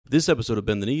This episode of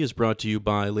Bend the Knee is brought to you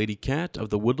by Lady Cat of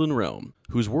the Woodland Realm,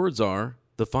 whose words are,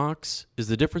 "The fox is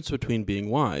the difference between being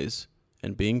wise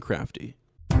and being crafty."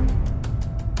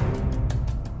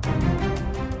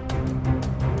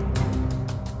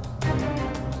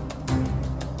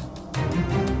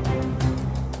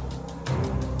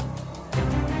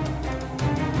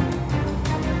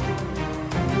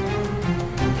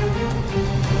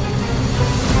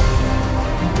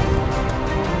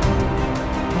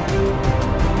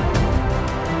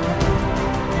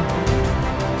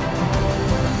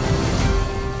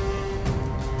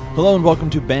 Hello and welcome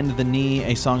to Bend the Knee,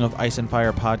 a Song of Ice and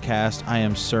Fire podcast. I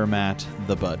am Sir Matt,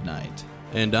 the Bud Knight.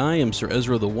 And I am Sir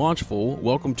Ezra the Watchful.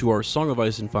 Welcome to our Song of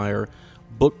Ice and Fire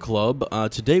book club.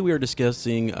 Today we are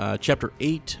discussing Chapter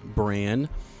 8, Bran.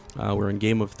 We're in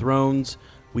Game of Thrones.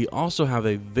 We also have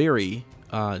a very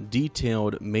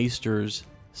detailed Maester's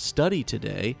study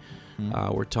today.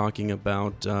 We're talking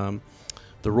about the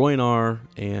Rhoynar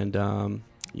and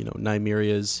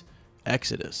Nymeria's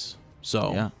Exodus.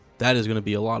 So... Yeah. That is going to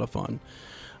be a lot of fun.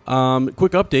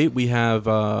 Quick update. We have,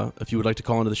 if you would like to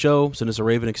call into the show, send us a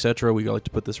raven, etc. We like to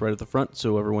put this right at the front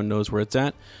so everyone knows where it's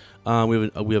at.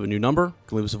 We have a new number. You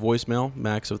can leave us a voicemail,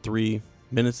 max of 3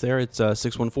 minutes there. It's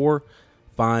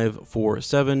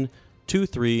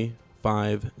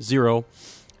 614-547-2350.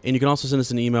 And you can also send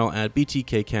us an email at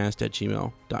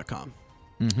btkcast@gmail.com.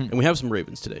 And we have some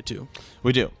ravens today, too.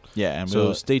 We do. Yeah. And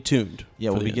so stay tuned. Yeah,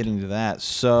 we'll be getting to that.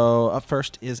 So up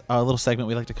first is a little segment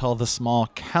we like to call the Small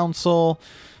Council,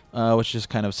 which is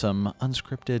kind of some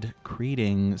unscripted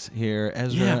greetings here.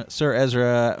 Ezra, Yeah. Sir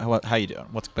Ezra, how you doing?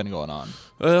 What's been going on?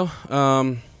 Well,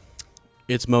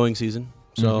 it's mowing season,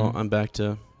 so I'm back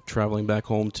to traveling back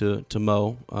home to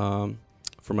mow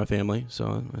for my family.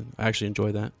 So I actually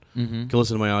enjoy that. Can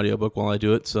listen to my audiobook while I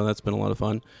do it, so that's been a lot of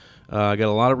fun. I got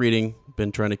a lot of reading.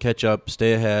 Been trying to catch up,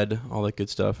 stay ahead, all that good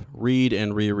stuff. Read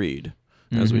and reread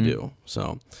as we do.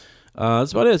 So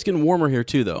that's about it. It's getting warmer here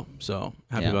too, though. So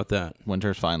happy about that.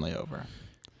 Winter's finally over.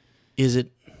 Is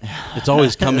it? It's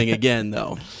always coming again,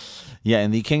 though. Yeah,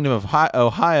 in the kingdom of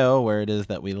Ohio, where it is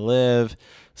that we live,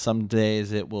 some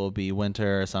days it will be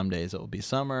winter, some days it will be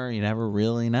summer. You never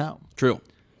really know. True.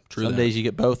 Some days you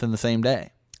get both in the same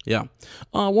day. Yeah.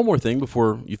 One more thing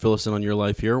before you fill us in on your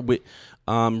life here.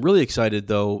 I'm really excited,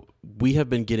 though. We have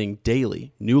been getting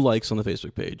daily new likes on the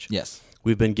Facebook page. Yes.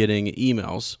 We've been getting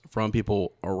emails from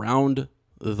people around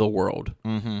the world.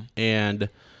 And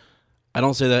I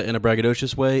don't say that in a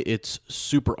braggadocious way. It's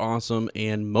super awesome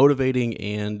and motivating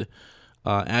and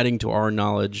adding to our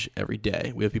knowledge every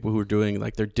day. We have people who are doing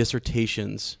like their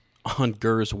dissertations on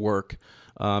Gur's work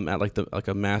at like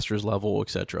a master's level,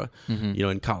 etc.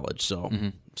 In college. So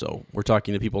we're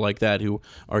talking to people like that who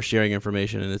are sharing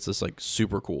information, and it's just like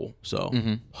super cool. So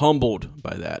humbled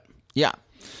by that. Yeah.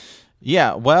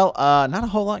 Yeah. Well, not a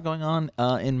whole lot going on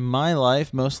in my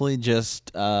life. Mostly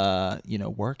just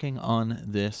working on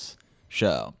this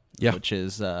show. Yeah. Which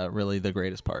is really the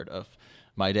greatest part of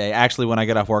my day. Actually, when I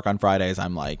get off work on Fridays,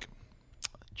 I'm like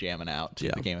jamming out to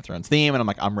the Game of Thrones theme,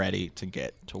 and I'm ready to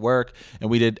get to work. And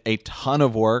we did a ton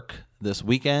of work this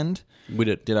weekend. We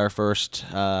did our first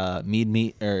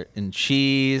meat and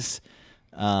cheese.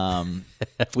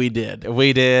 We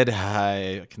did.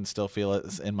 I can still feel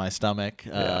it in my stomach.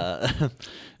 It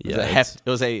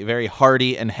was a very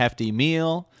hearty and hefty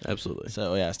meal. Absolutely.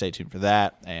 So yeah, stay tuned for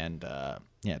that, and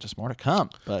just more to come.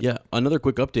 But yeah, another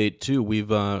quick update too.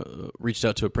 We've reached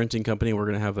out to a printing company. We're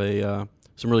going to have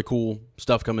some really cool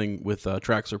stuff coming with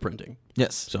Traxler printing.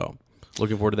 Yes. So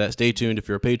looking forward to that. Stay tuned if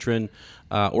you're a patron,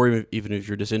 or even if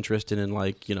you're just interested in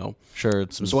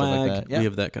shirts, some and swag. stuff like that. Yeah. We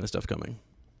have that kind of stuff coming.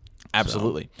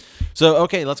 Absolutely. So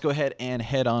okay, let's go ahead and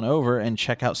head on over and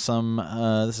check out some.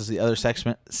 This is the other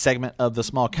segment of the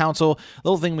Small Council, a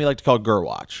little thing we like to call Gur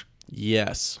Watch.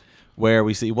 Yes. Where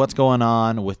we see what's going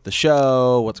on with the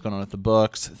show, what's going on with the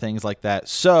books, things like that.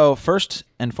 So first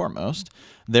and foremost,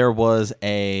 there was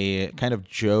a kind of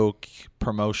joke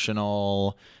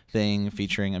promotional thing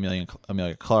featuring Amelia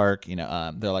Clark.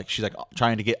 She's like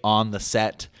trying to get on the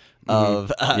set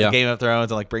of Game of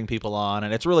Thrones and like bring people on,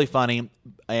 and it's really funny.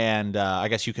 And I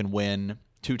guess you can win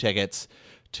 2 tickets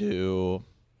to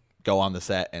go on the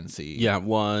set and see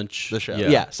lunch, the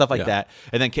show, stuff like that.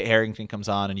 And then Kit Harington comes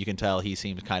on, and you can tell he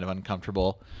seems kind of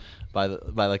uncomfortable by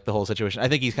the whole situation. I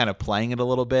think he's kind of playing it a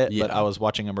little bit. But I was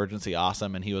watching Emergency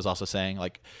Awesome, and he was also saying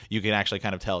like you can actually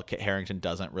kind of tell Kit Harington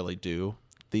doesn't really do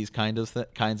these kinds of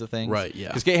things, right? Yeah,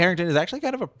 because Kit Harington is actually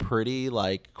kind of a pretty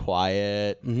like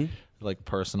quiet, like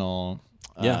personal,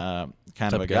 kind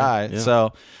of a guy. Yeah.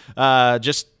 So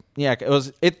just Yeah,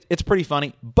 it's pretty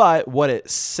funny. But what it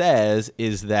says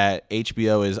is that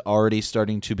HBO is already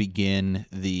starting to begin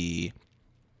the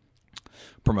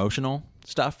promotional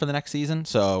stuff for the next season.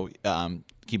 So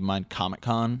keep in mind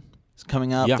Comic-Con is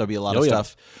coming up. Yeah. There'll be a lot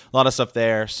of stuff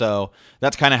there. So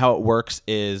that's kind of how it works.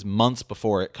 Is months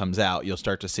before it comes out, you'll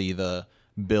start to see the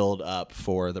build up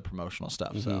for the promotional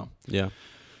stuff. So Yeah.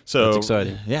 so That's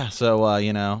exciting. Yeah.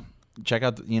 So check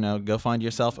out, go find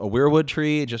yourself a weirwood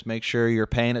tree. Just make sure you're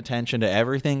paying attention to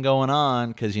everything going on,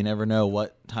 because you never know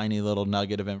what tiny little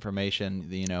nugget of information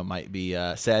might be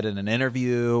said in an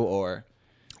interview or.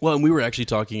 Well, and we were actually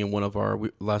talking in one of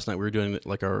last night. We were doing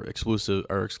like our exclusive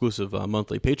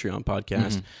monthly Patreon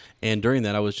podcast, and during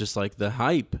that, I was just like, the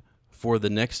hype for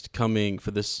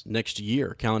this next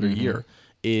year, calendar year,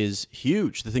 is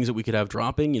huge. The things that we could have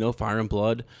dropping, Fire and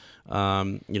Blood,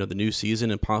 the new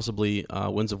season, and possibly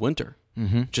Winds of Winter.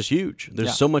 Just huge.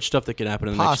 There's so much stuff that could happen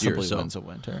in the next year. Possibly Winds of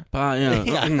Winter.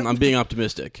 I'm being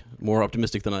optimistic, more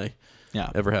optimistic than I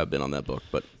ever have been on that book.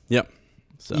 But yeah.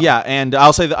 So. Yeah, and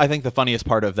I'll say that I think the funniest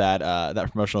part of that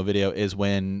promotional video is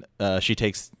when she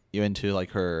takes you into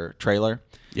like her trailer.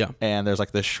 Yeah, and there's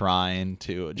like this shrine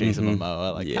to Jason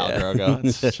Momoa, like Khal Drogo.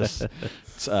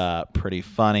 It's pretty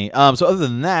funny. So other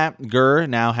than that, Gurr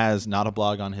now has not a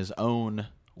blog on his own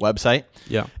website.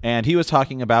 Yeah, and he was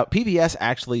talking about PBS.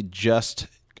 Actually,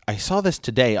 I saw this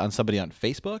today on somebody on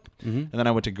Facebook, and then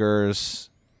I went to Gurr's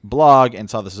blog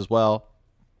and saw this as well.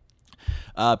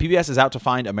 PBS is out to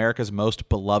find America's most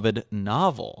beloved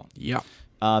novel. Yeah.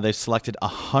 They've selected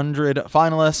 100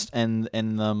 finalists, and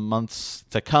in the months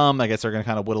to come, I guess they're going to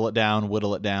kind of whittle it down.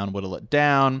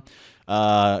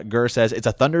 Gurr says it's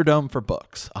a Thunderdome for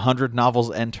books. 100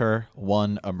 novels enter,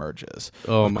 one emerges.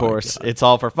 Of course, it's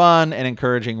all for fun and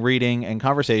encouraging reading and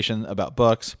conversation about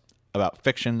books, about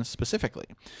fiction specifically.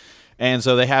 And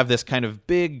so they have this kind of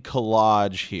big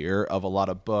collage here of a lot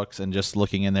of books, and just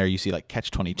looking in there, you see like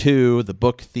Catch-22, The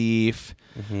Book Thief,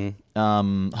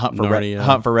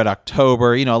 Hunt for Red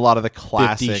October. A lot of the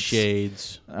classics. 50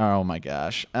 Shades. Oh my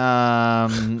gosh. How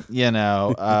did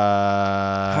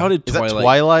Twilight? Is that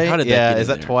Twilight? How did that get in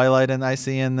there? Twilight? And I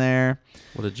see in there.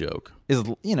 What a joke.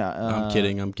 I'm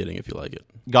kidding if you like it.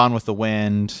 Gone with the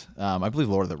Wind. I believe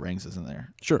Lord of the Rings is in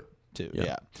there. Sure. Too.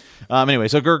 Yeah. Anyway,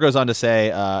 so Gurr goes on to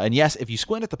say, and yes, if you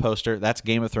squint at the poster, that's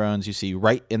Game of Thrones you see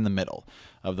right in the middle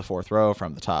of the fourth row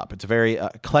from the top. It's a very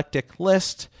eclectic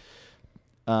list.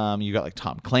 You got like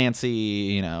Tom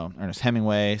Clancy, Ernest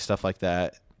Hemingway, stuff like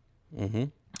that.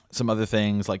 Some other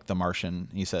things like The Martian,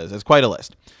 he says. It's quite a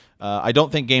list. I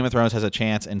don't think Game of Thrones has a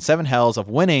chance in 7 hells of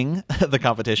winning the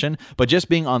competition, but just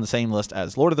being on the same list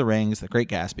as Lord of the Rings, The Great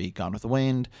Gatsby, Gone with the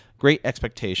Wind, Great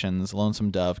Expectations,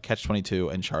 Lonesome Dove,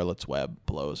 Catch-22, and Charlotte's Web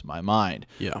blows my mind.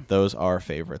 Yeah. Those are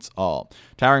favorites all.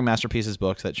 Towering masterpieces,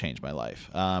 books that changed my life.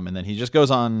 And then he just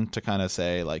goes on to kind of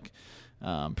say, like,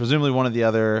 presumably one of the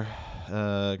other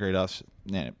great authors.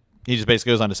 He just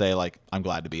basically goes on to say, like, I'm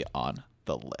glad to be on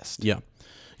the list. Yeah.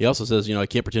 He also says, I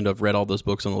can't pretend to have read all those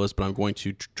books on the list, but I'm going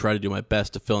to try to do my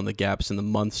best to fill in the gaps in the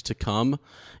months to come.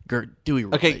 Gurr, do we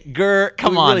really? Okay, Gurr,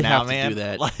 come on really now, have man. To do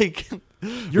that? Like,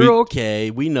 you're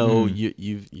okay. We know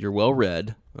you're well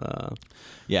read.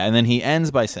 Yeah, and then he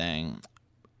ends by saying,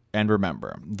 and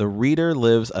remember, the reader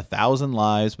lives 1,000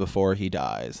 lives before he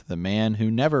dies. The man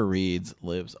who never reads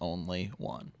lives only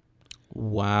one.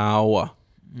 Wow.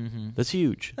 That's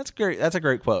huge. That's great. That's a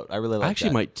great quote. I really like that. I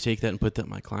actually might take that and put that in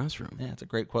my classroom. Yeah, it's a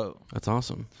great quote. That's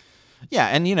awesome. Yeah,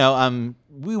 and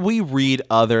we read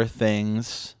other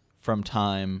things from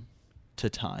time to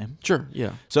time. Sure,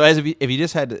 yeah. So if you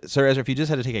just had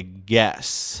to take a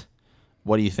guess,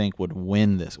 what do you think would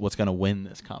win this? What's going to win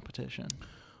this competition?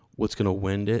 What's going to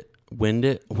win it?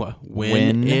 What?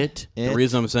 Win it? The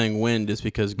reason I'm saying wind is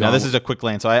because now this is a quick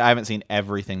glance, so I haven't seen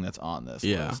everything that's on this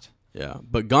list. Yeah,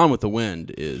 but Gone with the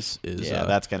Wind is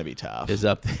that's going to be tough. Is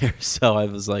up there. So I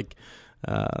was like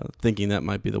thinking that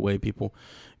might be the way people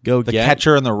go. The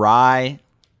Catcher in the Rye.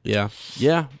 Yeah.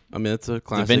 I mean, it's a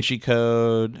classic. Da Vinci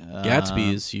Code.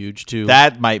 Gatsby is huge too.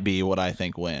 That might be what I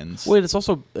think wins. Wait, it's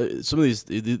also some of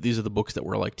these are the books that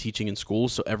we're like teaching in school.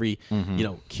 So every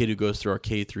kid who goes through our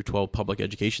K through 12 public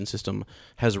education system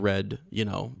has read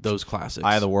those classics.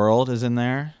 Eye of the World is in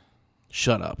there.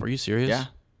 Shut up! Are you serious? Yeah.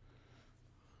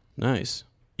 Nice.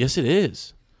 Yes, it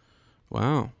is.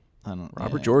 Wow.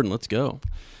 Robert Jordan, let's go.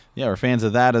 Yeah, we're fans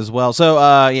of that as well.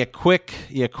 So, quick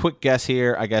guess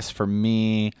here. I guess for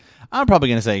me, I'm probably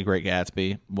going to say Great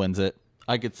Gatsby wins it.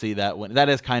 I could see that win. That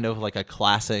is kind of like a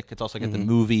classic. It's also got the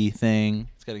movie thing.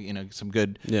 It's got some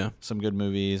good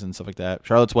movies and stuff like that.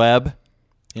 Charlotte's Web.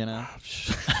 You know,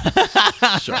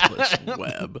 Charlotte's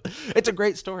Web. it's a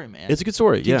great story, man. It's a good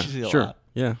story. Yeah, Teaches you a sure. lot.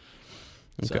 Yeah.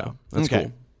 Okay, So, that's okay.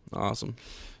 cool. Awesome.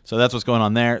 So that's what's going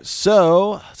on there.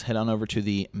 So let's head on over to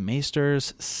the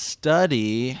Maester's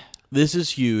Study. This is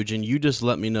huge, and you just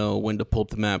let me know when to pull up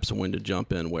the maps and when to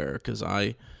jump in where, because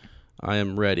I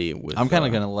am ready with. I'm kind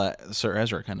of going to let Sir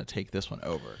Ezra kind of take this one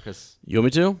over because You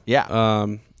want me to? Yeah.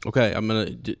 Okay, I'm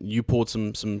gonna. You pulled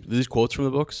some these quotes from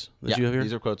the books that you have here.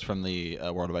 these are quotes from the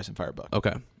World of Ice and Fire book.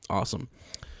 Okay, awesome.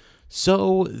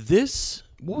 So this,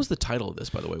 what was the title of this,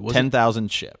 by the way? Was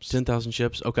 10,000 ships. 10,000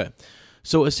 ships. Okay,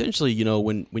 so essentially, you know,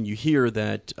 when you hear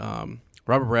that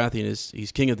Robert Baratheon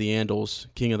he's king of the Andals,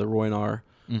 king of the Rhoynar,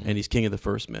 and he's king of the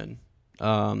First Men.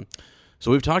 So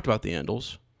we've talked about the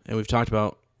Andals and we've talked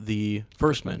about the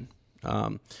First Men.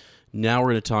 Now we're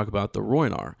going to talk about the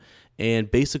Rhoynar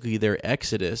and basically their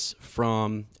exodus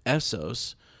from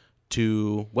Essos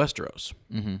to Westeros,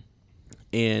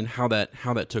 and how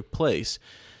that took place.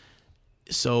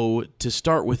 So to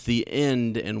start with the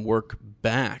end and work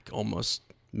back almost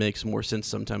makes more sense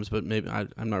sometimes, but maybe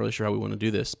I'm not really sure how we want to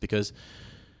do this because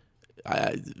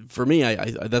for me,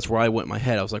 that's where I went in my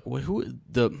head. I was like, well, who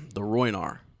the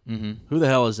Rhoynar? Who the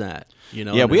hell is that? You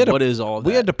know, Yeah, we had what is all that?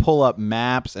 We had to pull up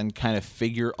maps and kind of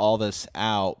figure all this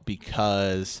out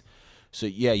because,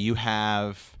 you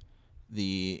have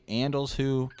the Andals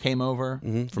who came over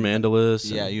from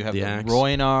Andalus. Yeah, you have the Axe.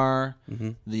 Rhoynar.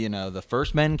 The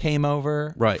First Men came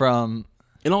over Right. from.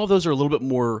 And all of those are a little bit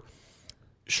more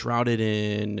shrouded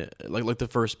in like the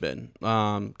First Men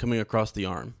coming across the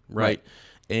arm, right?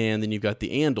 And then you've got the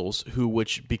Andals,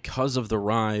 which because of the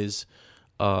rise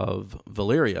of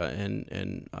Valyria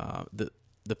and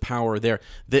the power there,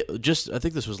 I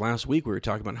think this was last week we were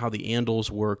talking about how the Andals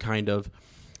were kind of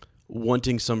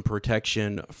wanting some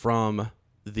protection from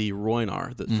the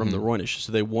Rhoynar, from the Rhoynish.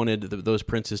 So they wanted those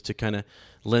princes to kind of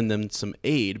lend them some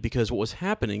aid because what was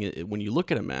happening when you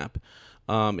look at a map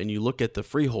and you look at the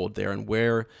freehold there and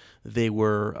where they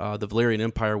were, the Valyrian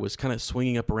Empire was kind of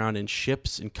swinging up around in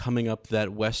ships and coming up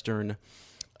that western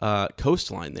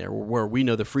coastline there where we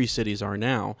know the free cities are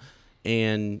now,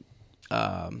 and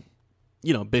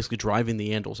basically driving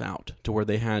the Andals out to where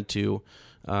they had to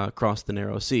cross the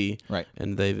narrow sea, Right.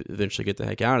 and they eventually get the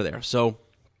heck out of there. So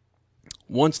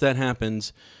once that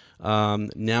happens,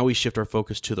 now we shift our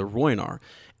focus to the Rhoynar,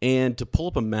 and to pull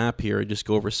up a map here and just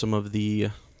go over some of the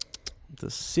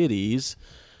cities.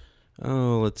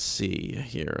 Oh, let's see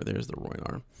here. There's the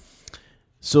Rhoynar.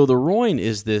 So the Rhoyne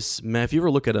is this map. If you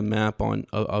ever look at a map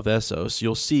of Essos,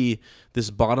 you'll see this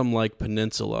bottom-like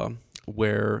peninsula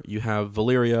where you have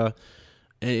Valyria,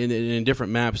 and in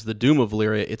different maps, the Doom of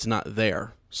Valyria, it's not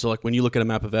there. So like when you look at a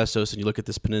map of Essos and you look at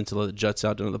this peninsula that juts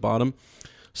out down at the bottom,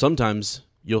 sometimes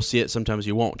you'll see it, sometimes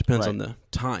you won't. Depends on the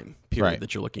time period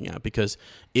that you're looking at because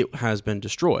it has been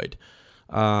destroyed.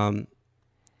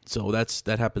 So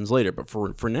that happens later. But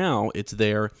for now, it's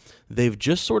there. They've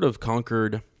just sort of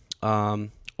conquered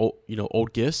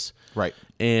Old Gis, Right.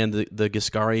 and the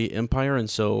Giscari Empire, and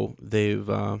so they've.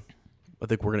 I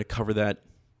think we're going to cover that.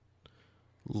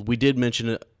 We did mention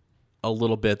it a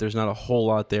little bit. There's not a whole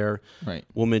lot there. Right.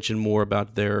 We'll mention more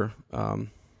about their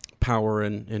power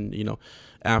and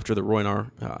after the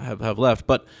Rhoynar have left.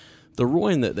 But the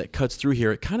Rhoyne that cuts through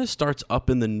here, it kind of starts up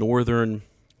in the northern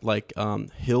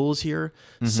hills here,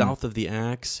 south of the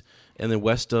Axe, and then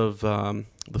west of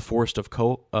the forest of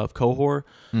Qohor,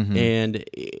 and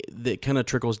it kind of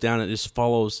trickles down. And it just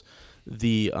follows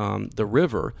the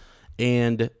river,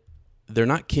 and they're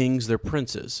not kings; they're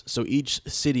princes. So each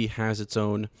city has its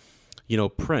own,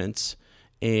 prince.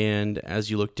 And as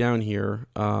you look down here,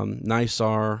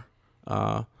 Nysar,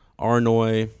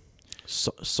 Arnoi,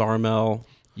 Sarmel.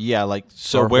 Yeah, like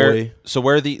Sarhoy.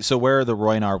 where the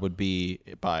Rhoynar would be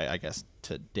by, I guess,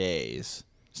 today's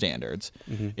standards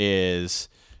is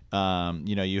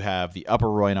you have the Upper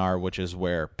Rhoynar, which is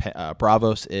where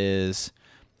Braavos is,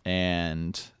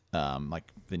 and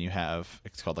then you have,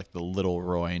 it's called like the Little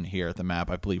Rhoyne here at the map.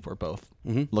 I believe we're both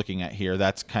looking at here.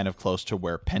 That's kind of close to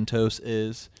where Pentos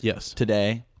is. Yes.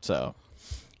 Today. So.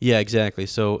 Yeah, exactly.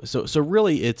 So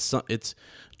really, it's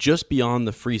just beyond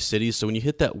the free cities. So when you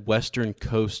hit that western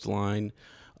coastline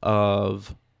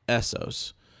of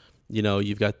Essos,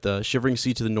 you've got the Shivering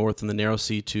Sea to the north and the Narrow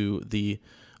Sea to the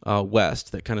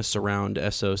west that kind of surround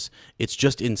Essos. It's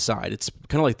just inside. It's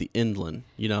kind of like the inland,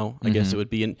 I guess it would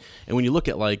be. And when you look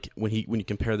at when you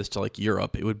compare this to like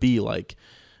Europe, it would be like,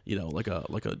 like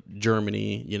a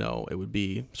Germany. It would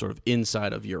be sort of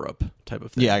inside of Europe type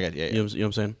of thing. Yeah, I get. Yeah. You know what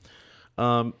I'm saying?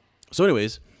 So,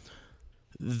 anyways,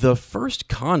 the first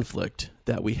conflict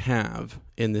that we have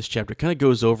in this chapter kind of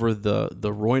goes over the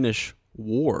Rhoynish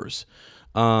Wars.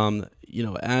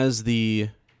 As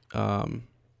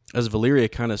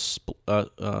Valyria kind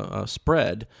of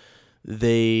spread,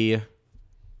 they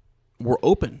were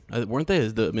open, weren't they?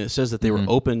 It says that they were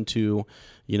open to,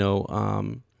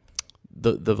 the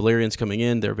Valyrians coming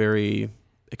in. They're very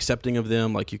accepting of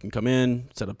them. Like, you can come in,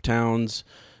 set up towns,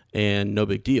 and no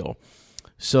big deal.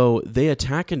 So they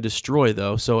attack and destroy,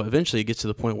 though. So eventually it gets to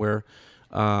the point where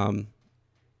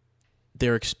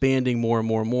they're expanding more and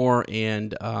more and more,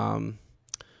 and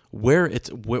where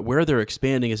they're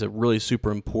expanding is a really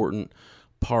super important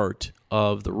part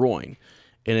of the Rhoyne,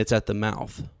 and it's at the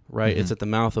mouth, right? It's at the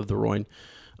mouth of the Rhoyne,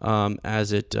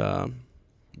 as it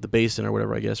the basin or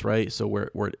whatever, I guess, right? So where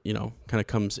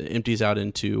kind of empties out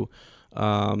into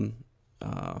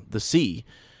the sea.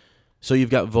 So you've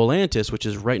got Volantis, which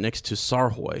is right next to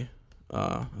Sarhoy.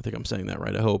 I think I'm saying that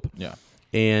right, I hope. Yeah.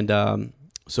 And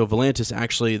so Volantis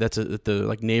actually, that's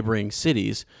the neighboring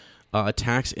cities,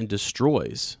 attacks and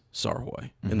destroys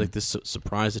Sarhoy in this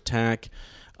surprise attack,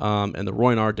 and the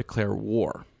Rhoynar declare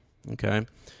war. Okay,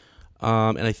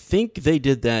 and I think they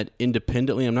did that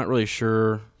independently. I'm not really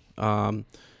sure.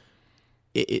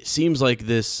 It seems like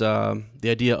this the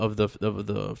idea of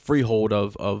the freehold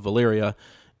of Valyria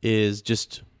is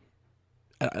just,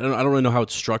 I don't really know how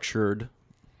it's structured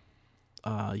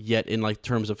yet in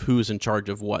terms of who's in charge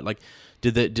of what. Like,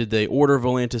 did they order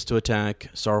Volantis to attack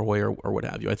Sarhoy or what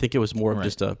have you? I think it was more of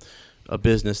just a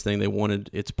business thing. They wanted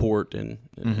its port and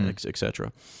et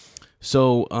cetera.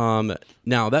 So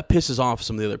now that pisses off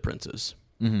some of the other princes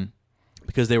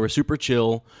because they were super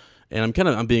chill. And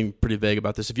I'm being pretty vague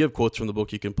about this. If you have quotes from the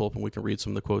book, you can pull up and we can read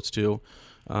some of the quotes too,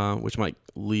 which might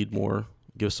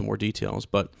give some more details.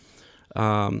 But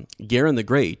Garen the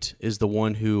Great is the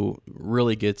one who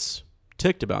really gets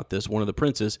ticked about this, one of the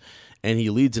princes, and he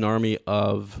leads an army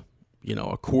of,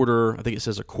 a quarter, I think it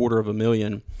says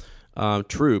 250,000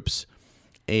 troops,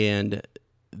 and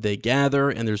they gather,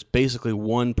 and there's basically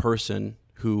one person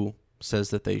who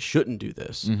says that they shouldn't do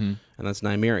this, and that's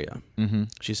Nymeria.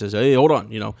 She says, "Hey, hold on,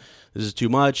 this is too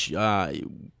much.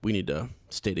 We need to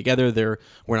stay together.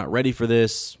 We're not ready for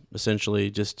this."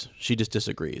 Essentially, she just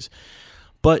disagrees,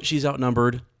 but she's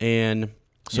outnumbered, and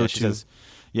so she says,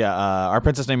 our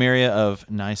Princess Nymeria of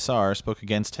Nysar spoke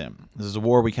against him. "This is a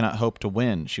war we cannot hope to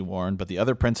win," she warned, but the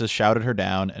other princes shouted her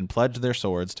down and pledged their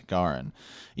swords to Garen.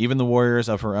 Even the warriors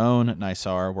of her own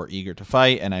Nysar were eager to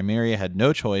fight, and Nymeria had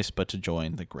no choice but to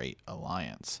join the Great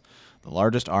Alliance. The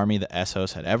largest army that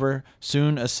Essos had ever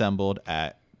soon assembled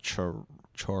at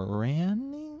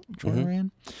Choran?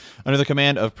 Under the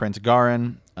command of Prince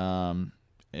Garen.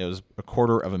 It was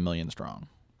 250,000 strong.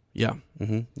 Yeah.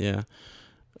 Yeah.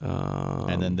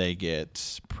 And then they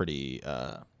get pretty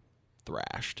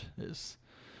thrashed.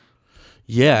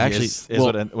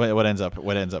 What ends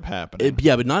up happening.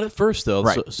 But not at first though.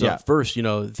 Right. So at first,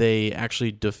 they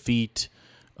actually defeat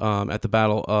at the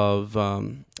battle of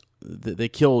they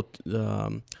kill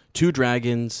 2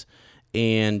 dragons,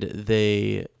 and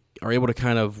they are able to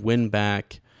kind of win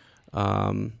back.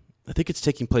 I think it's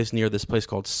taking place near this place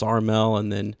called Sarmel,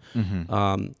 and then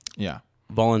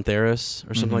Volantheris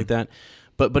or something like that.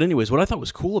 But anyways, what I thought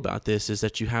was cool about this is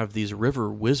that you have these river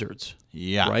wizards.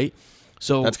 Yeah. Right?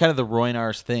 So that's kind of the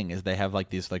Rhoynar's thing, is they have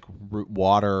these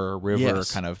water, river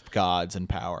kind of gods and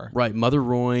power. Right. Mother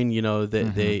Rhoyne,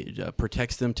 they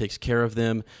protects them, takes care of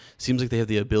them. Seems like they have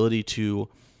the ability to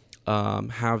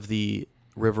have the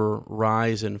river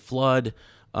rise and flood.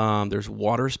 There's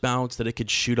water spouts that it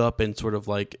could shoot up and sort of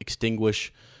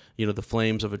extinguish the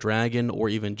flames of a dragon, or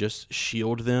even just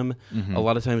shield them. A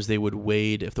lot of times they would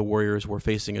wade, if the warriors were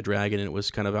facing a dragon and it was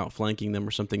kind of outflanking them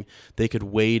or something, they could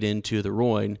wade into the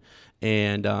Rhoyne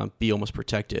and be almost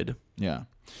protected. Yeah.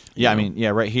 Yeah,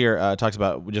 right here it talks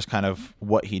about just kind of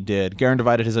what he did. Garen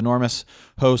divided his enormous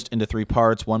host into 3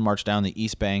 parts. One marched down the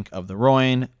east bank of the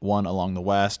Rhoyne, one along the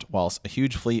west, whilst a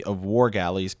huge fleet of war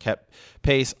galleys kept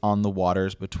pace on the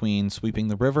waters between, sweeping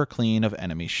the river clean of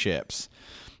enemy ships.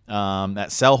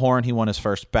 At Selhorn, he won his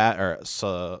first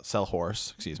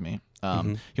Selhorse, excuse me.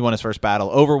 He won his first battle,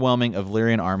 overwhelming a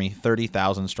Valyrian army,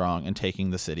 30,000 strong, and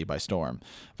taking the city by storm.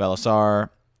 Velisar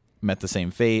met the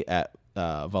same fate at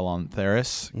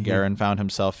Volantheris. Garen found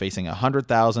himself facing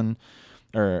 100,000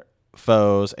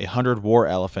 foes, 100 war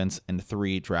elephants, and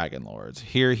 3 dragon lords.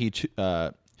 Here he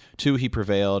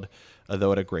prevailed,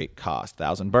 though at a great cost.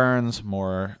 1,000 burns,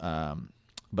 more,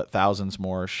 but thousands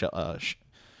more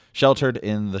sheltered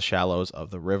in the shallows of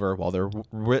the river, while their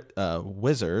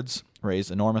wizards raised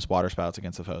enormous waterspouts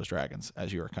against the foe's dragons,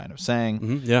 as you were kind of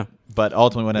saying. Yeah. But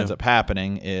ultimately what ends up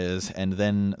happening is, and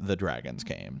then the dragons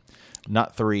came.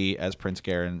 Not 3, as Prince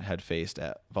Garen had faced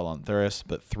at Volantheris,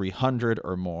 but 300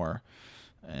 or more.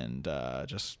 and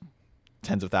just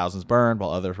tens of thousands burned,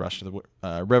 while others rushed to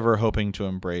the river, hoping to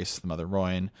embrace the Mother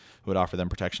Royan, who would offer them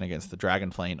protection against the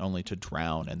dragon flame, only to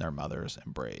drown in their mother's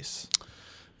embrace.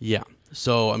 Yeah.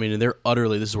 So, I mean, they're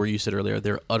utterly, this is where you said earlier,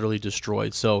 they're utterly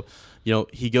destroyed. So,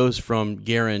 he goes from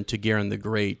Garen to Garen the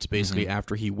Great, basically,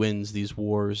 after he wins these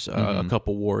wars, a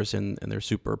couple wars, and they're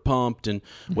super pumped and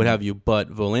what have you.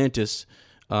 But Volantis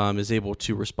is able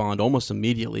to respond almost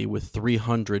immediately with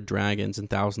 300 dragons and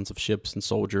thousands of ships and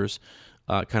soldiers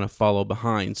kind of follow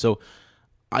behind. So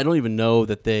I don't even know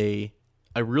that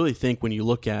I really think when you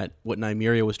look at what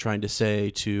Nymeria was trying to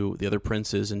say to the other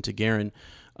princes and to Garen,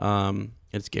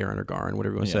 it's Garen or Garen,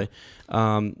 whatever you want to say,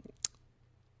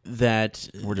 that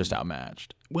we're just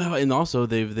outmatched. Well, and also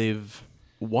they've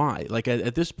why? Like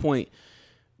at this point,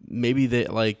 maybe they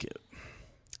like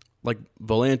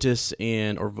Volantis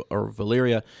or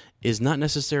Valyria is not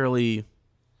necessarily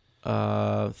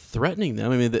threatening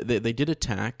them. I mean, they did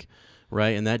attack,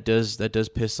 right? And that does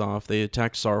piss off. They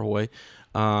attacked Sarhoy,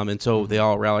 and so they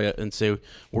all rally and say,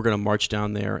 we're going to march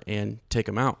down there and take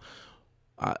them out.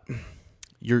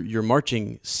 You're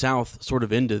marching south sort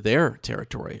of into their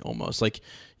territory almost. Like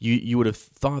you would have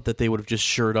thought that they would have just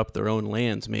shored up their own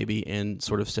lands maybe and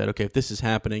sort of said, okay, if this is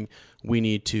happening, we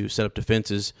need to set up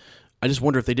defenses. I just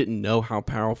wonder if they didn't know how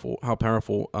powerful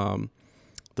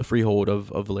the freehold of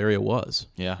Valyria was.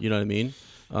 Yeah. You know what I mean?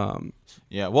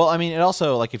 Yeah. Well, I mean, it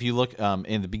also, like, if you look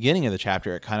in the beginning of the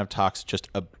chapter, it kind of talks just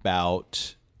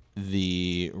about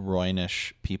the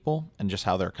Roynish people and just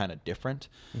how they're kind of different.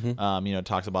 It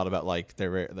talks about like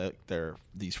they're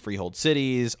these freehold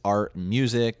cities, art and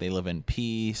music. They live in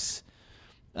peace.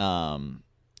 They're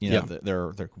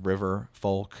river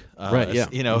folk. Right. Yeah.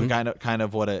 Kind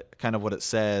of what it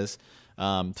says.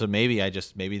 So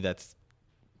maybe that's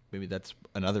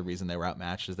another reason they were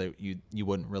outmatched, is that you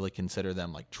wouldn't really consider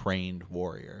them like trained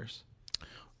warriors.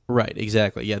 Right,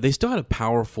 exactly. Yeah, they still had a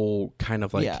powerful kind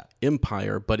of like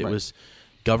empire, but it was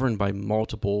governed by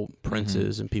multiple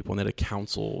princes and people, and they had a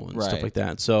council and stuff like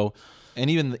that. So, and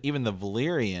even the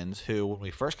Valyrians, who when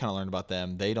we first kind of learned about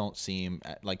them, they don't seem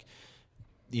like,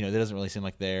 it doesn't really seem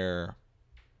like they're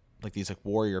like these like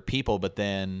warrior people. But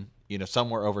then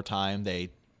somewhere over time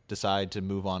they decide to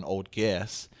move on Old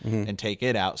Gis and take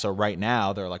it out. So right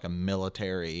now they're like a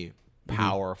military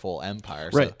powerful empire.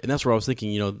 Right. So, and that's where I was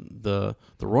thinking, the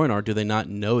Rhoynar, do they not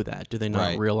know that? Do they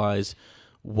not realize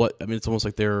what, I mean, it's almost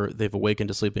like they've awakened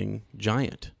a sleeping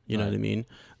giant, you know what I mean?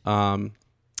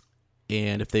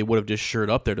 And if they would have just shored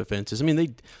up their defenses, I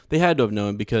mean, they had to have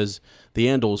known, because the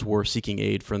Andals were seeking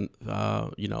aid from,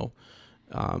 the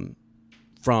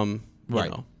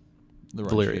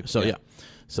Valyria. So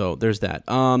so there's that.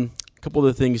 Couple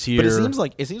of the things here, but it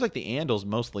seems like the Andals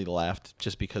mostly left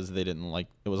just because they didn't like.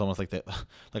 It was almost like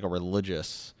like a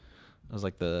religious. It was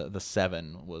like the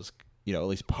Seven was at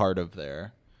least part of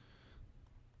their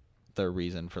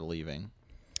reason for leaving.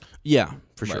 Yeah,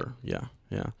 for sure. Yeah.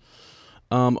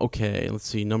 Okay, let's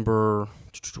see. Number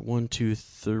 1, 2,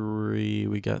 3.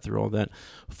 We got through all that.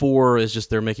 4 is just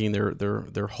they're making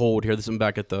their hold here. This is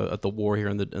back at the war here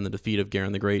and the defeat of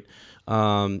Garen the Great.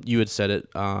 You had said it.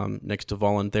 Next to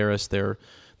Voluntheris, they're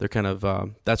kind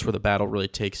of that's where the battle really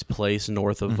takes place,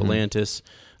 north of Volantis.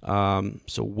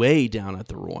 So way down at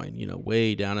the Rhoyne,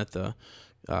 way down at the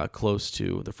close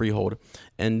to the freehold,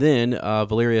 and then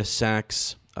Valyria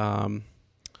sacks.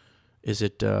 Is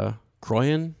it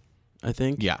Croyan? I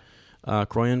think. Yeah.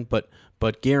 Croyan,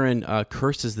 but Garen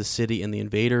curses the city and the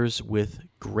invaders with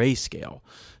grayscale.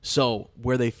 So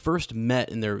where they first met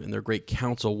in their great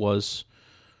council was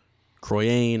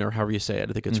Croyane, or however you say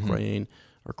it. I think it's Croyane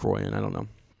or Croyan. I don't know.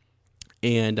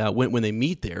 And when they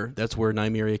meet there, that's where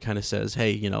Nymeria kind of says,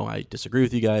 "Hey, I disagree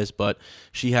with you guys, but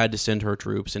she had to send her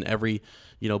troops, and every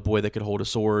boy that could hold a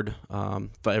sword,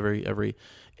 every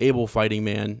able fighting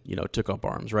man, took up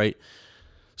arms, right?"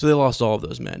 So they lost all of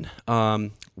those men.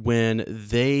 When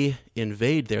they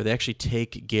invade there, they actually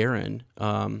take Garen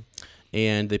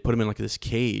and they put him in like this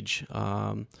cage,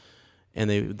 and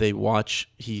they watch.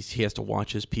 He has to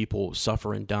watch his people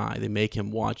suffer and die. They make him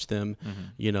watch them.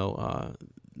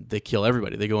 They kill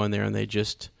everybody. They go in there and they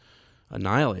just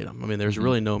annihilate them. I mean, there's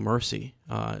really no mercy.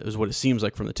 Is what it seems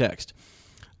like from the text.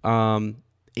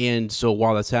 And so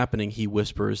while that's happening, he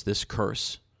whispers this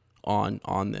curse on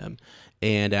them.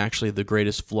 And actually, the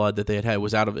greatest flood that they had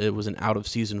was an out of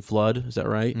season flood. Is that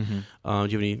right? Do you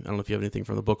have any? I don't know if you have anything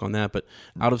from the book on that, but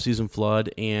out of season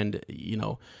flood, and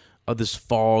this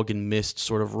fog and mist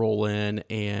sort of roll in,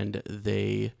 and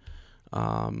they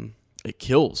it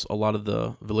kills a lot of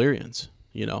the Valyrians,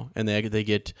 and they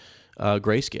get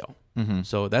grayscale.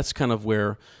 So that's kind of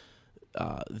where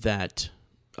that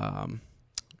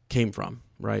came from,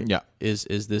 right? Yeah. Is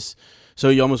this? So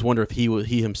you almost wonder if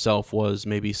he himself was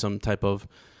maybe some type of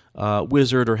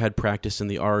wizard or had practice in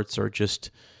the arts, or just,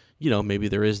 maybe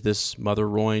there is this Mother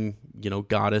Roin,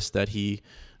 goddess that he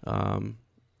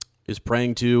is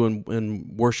praying to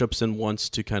and worships and wants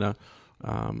to kind of,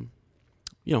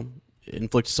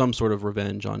 inflict some sort of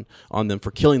revenge on them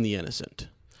for killing the innocent.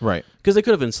 Right. Because they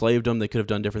could have enslaved them, they could have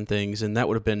done different things, and that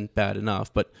would have been bad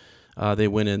enough. But they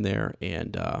went in there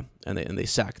and they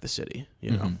sacked the city.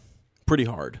 Pretty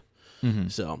hard. Mm-hmm.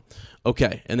 So,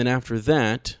 okay, and then after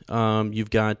that,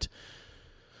 you've got.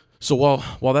 So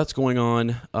while that's going on,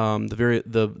 the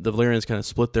Valyrians kind of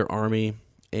split their army,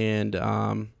 and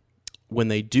when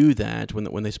they do that,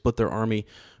 when they split their army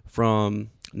from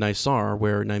Nysar,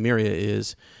 where Nymeria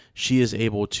is, she is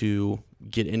able to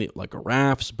get any, like,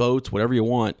 rafts, boats, whatever you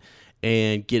want,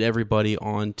 and get everybody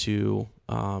onto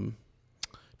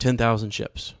 10,000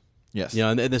 ships. Yes.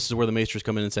 And this is where the Maesters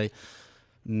come in and say,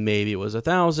 maybe it was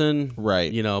 1,000.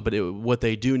 Right. But what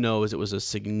they do know is it was a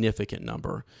significant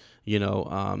number.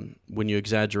 When you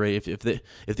exaggerate, if the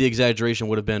exaggeration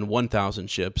would have been 1,000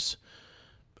 ships,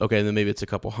 okay, then maybe it's a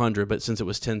couple hundred. But since it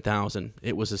was 10,000,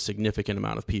 it was a significant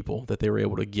amount of people that they were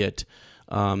able to get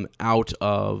out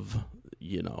of,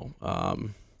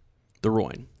 the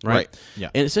Roin, right? Yeah.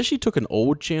 And it says she took an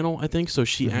old channel, I think. So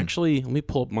she actually, let me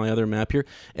pull up my other map here.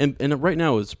 And right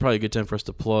now it's probably a good time for us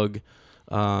to plug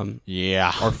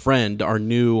our friend, our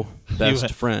new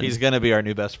best friend. He's going to be our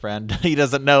new best friend. He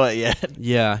doesn't know it yet.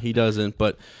 Yeah, he doesn't.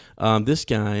 But this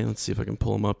guy, let's see if I can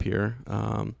pull him up here.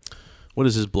 What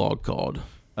is his blog called?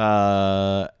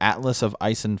 Atlas of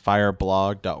Ice and Fire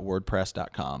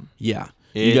blog.wordpress.com. Yeah.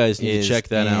 You guys need to check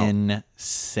that out.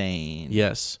 Insane.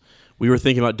 Yes. We were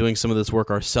thinking about doing some of this work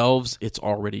ourselves. It's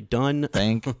already done.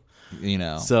 Thank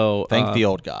the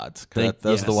old gods.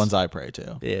 Those are the ones I pray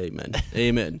to. Amen.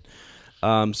 Amen.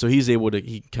 So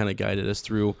he kind of guided us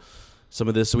through some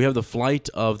of this. So we have the flight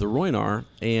of the Rhoynar,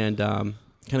 and kind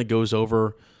of goes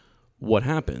over what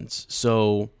happens.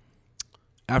 So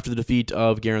after the defeat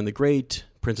of Garen the Great,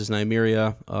 Princess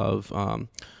Nymeria of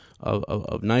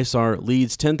Nysar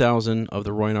leads 10,000 of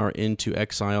the Rhoynar into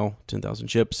exile, 10,000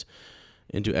 ships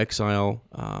into exile.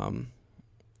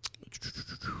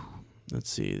 Let's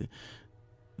see.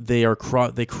 They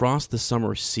cross the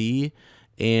Summer Sea,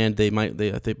 and they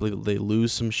believe they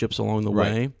lose some ships along the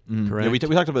way. Mm-hmm. Correct. Yeah, we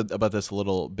talked about this a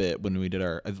little bit when we did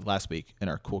our last week in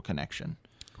our Cool Connection.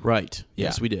 Right. Yeah.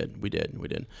 Yes, we did.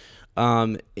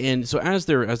 And so as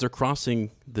they're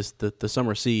crossing the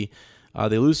Summer Sea,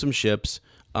 they lose some ships,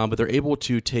 but they're able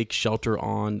to take shelter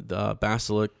on the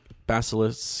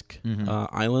Basilisk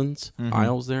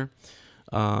Isles there.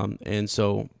 And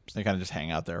so they kind of just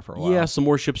hang out there for a while. Yeah, some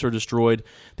more ships are destroyed.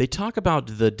 They talk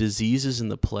about the diseases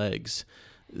and the plagues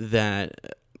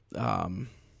that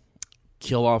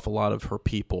kill off a lot of her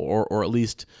people, or at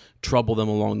least trouble them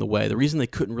along the way. The reason they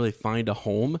couldn't really find a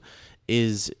home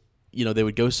is, they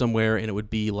would go somewhere and it would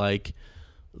be like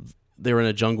they were in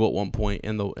a jungle at one point,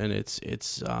 and the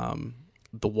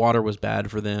water was bad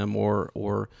for them,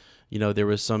 or there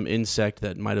was some insect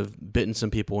that might have bitten some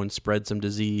people and spread some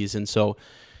disease. And so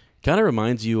kind of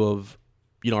reminds you of,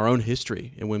 our own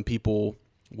history, and when people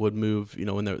would move,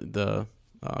 when the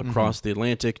across the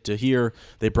Atlantic to here,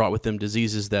 they brought with them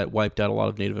diseases that wiped out a lot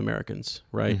of Native Americans,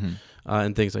 right?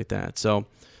 And things like that. So,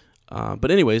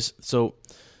 but anyways, so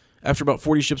after about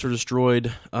 40 ships are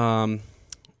destroyed,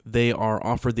 they are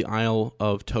offered the Isle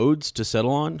of Toads to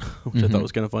settle on, which I thought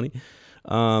was kind of funny.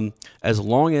 As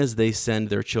long as they send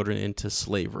their children into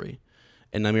slavery.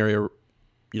 And Nymeria,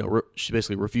 she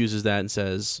basically refuses that and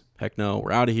says, heck no,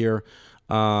 we're out of here.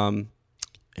 And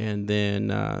then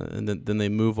they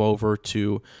move over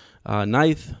to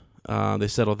Neith. They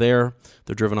settle there.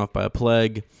 They're driven off by a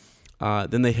plague.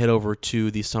 Then they head over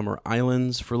to the Summer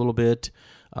Islands for a little bit.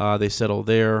 They settle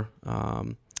there.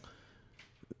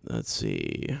 Let's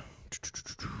see.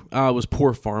 It was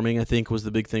poor farming, I think, was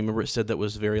the big thing. Remember, it said that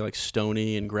was very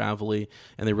stony and gravelly,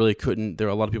 and they really couldn't. There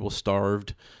were a lot of people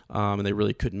starved, and they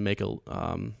really couldn't make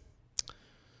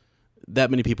that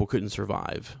many people couldn't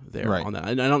survive there on that.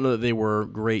 And I don't know that they were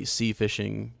great sea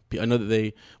fishing. I know that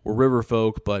they were river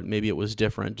folk, but maybe it was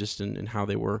different just in how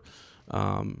they were,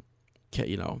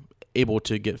 able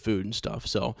to get food and stuff.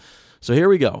 So here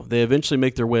we go. They eventually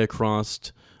make their way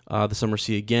across the Summer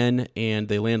Sea again, and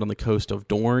they land on the coast of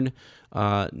Dorne,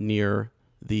 near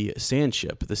the Sand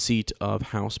Ship, the seat of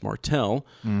House Martell.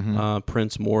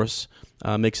 Prince Morse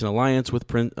makes an alliance with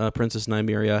Princess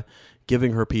Nymeria,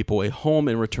 giving her people a home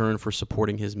in return for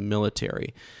supporting his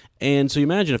military. And so you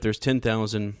imagine if there's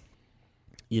 10,000,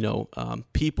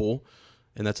 people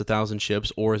and that's 1,000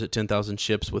 ships, or is it 10,000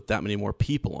 ships with that many more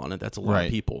people on it? That's a lot Right.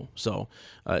 of people. So,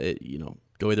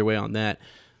 go either way on that.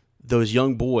 Those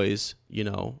young boys,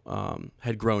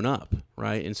 had grown up,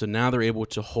 right? And so now they're able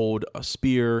to hold a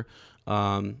spear,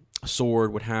 a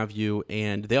sword, what have you,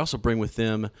 and they also bring with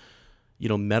them,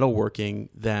 metalworking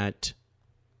that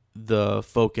the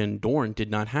folk in Dorne did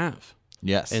not have.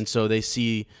 Yes. And so they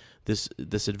see this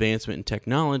advancement in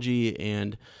technology,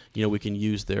 and we can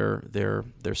use their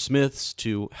smiths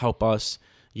to help us,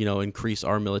 increase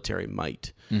our military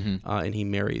might. And he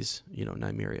marries,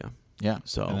 Nymeria. Yeah.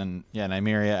 So and then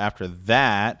Nymeria after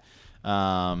that,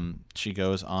 she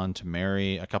goes on to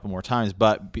marry a couple more times.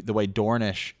 But the way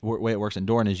it works in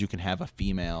Dorne is you can have a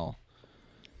female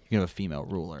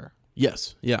ruler.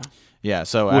 yes, yeah. Yeah.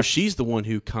 So Well, she's the one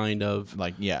who kind of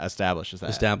establishes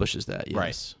that. Yes.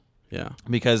 Right. Yeah.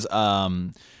 Because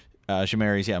she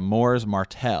marries Mors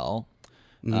Martell,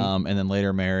 and then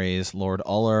later marries Lord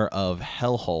Uller of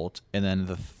Hellholt, and then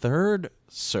the third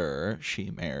Sir she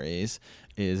marries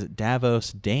is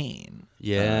Davos Dane.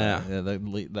 Yeah.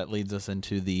 That leads us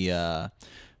into the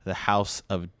House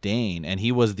of Dane, and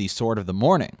he was the Sword of the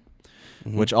Morning,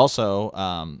 which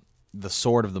also the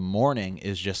Sword of the Morning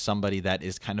is just somebody that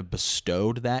is kind of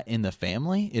bestowed that in the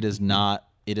family. It is not.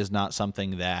 It is not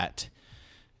something that.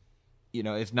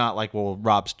 It's not like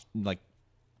Robb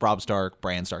Stark,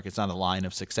 Bran Stark. It's not a line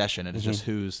of succession. It is just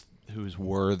who's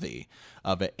worthy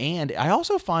of it. And I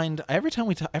also find every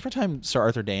time Sir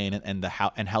Arthur Dane and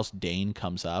House Dane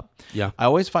comes up, Yeah. I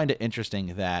always find it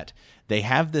interesting that they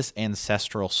have this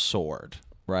ancestral sword,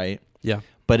 right? Yeah.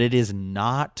 But it is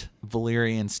not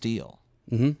Valyrian steel.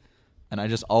 Mm-hmm. And I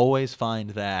just always find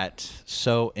that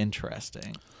so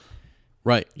interesting.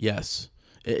 Right. Yes.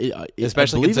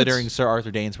 Especially I believe considering it's- Sir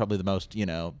Arthur Dane's probably the most,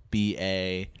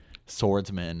 BA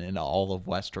swordsman in all of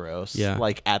Westeros. Yeah.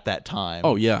 Like at that time.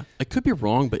 Oh yeah, I could be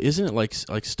wrong, but isn't it like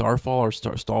Starfall or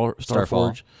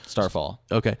Starforge? Starfall.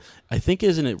 Okay, I think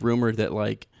isn't it rumored that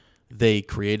like they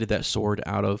created that sword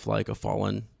out of like a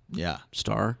fallen Yeah.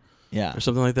 star Yeah. or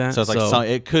something like that? So it's like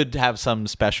it could have some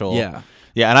special. Yeah.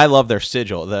 Yeah, and I love their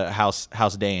sigil, the House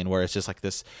Dane, where it's just like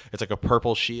this. It's like a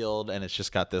purple shield, and it's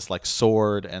just got this like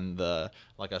sword and a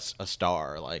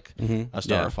star, like a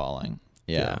star Yeah. falling.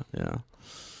 Yeah.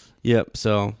 Yep.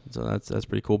 So that's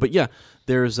pretty cool. But yeah,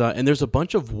 there's a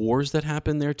bunch of wars that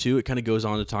happen there too. It kind of goes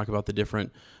on to talk about the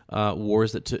different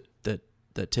wars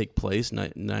that take place.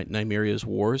 Nymeria's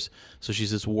wars. So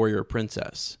she's this warrior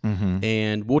princess,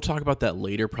 and we'll talk about that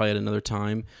later, probably at another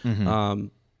time.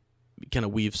 Kind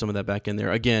of weave some of that back in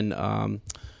there again.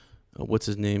 What's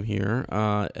his name here?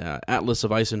 Atlas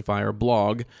of Ice and Fire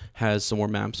blog has some more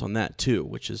maps on that too,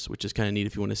 which is kind of neat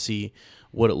if you want to see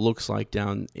what it looks like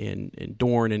down in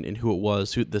Dorne and who it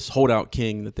was, this holdout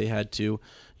king that they had to,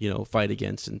 fight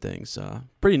against and things.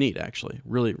 Pretty neat, actually.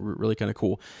 Really, really kind of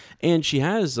cool. And she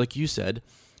has, like you said,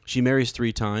 she marries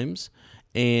 3 times,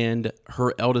 and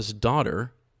her eldest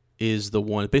daughter is the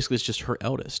one. Basically, it's just her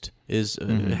eldest.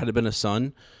 Had it been a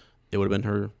son, it would have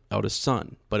been her eldest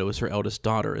son, but it was her eldest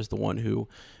daughter is the one who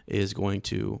is going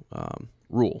to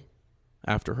rule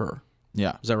after her.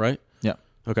 Yeah. Is that right? Yeah.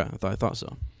 Okay, I thought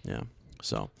so. Yeah.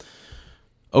 So,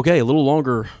 okay, a little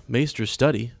longer Maester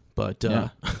study, but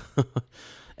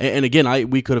and again,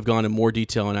 we could have gone in more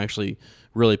detail and actually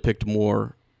really picked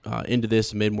more into this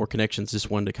and made more connections. Just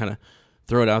wanted to kind of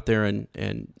throw it out there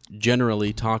and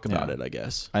generally talk about it, I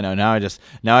guess. I know. Now I just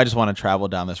want to travel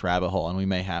down this rabbit hole, and we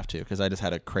may have to because I just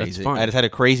had a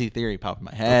crazy theory pop in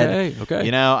my head. Okay.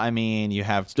 You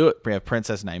have Let's do it. We have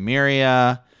Princess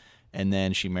Nymeria, and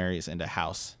then she marries into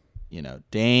House,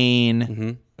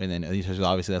 Dane, and then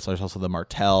obviously there's also the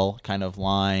Martell kind of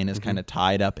line is kind of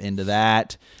tied up into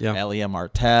that. Yeah. Elia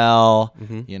Martell,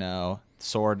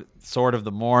 Sword of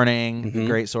the Morning, the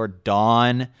Great Sword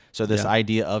Dawn. So this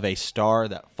idea of a star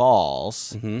that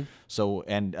falls. So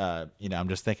I'm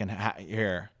just thinking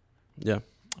here. Yeah.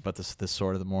 But this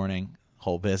Sword of the Morning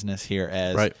whole business here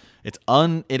as Right.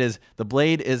 the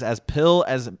blade is as pale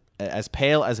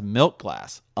as milk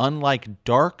glass, unlike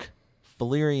dark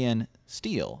Valyrian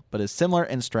steel, but is similar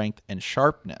in strength and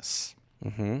sharpness.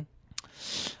 It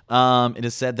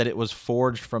is said that it was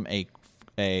forged from a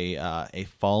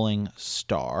falling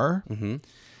star.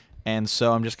 And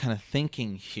so I'm just kind of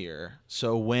thinking here.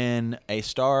 So when a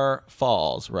star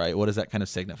falls, right, what is that kind of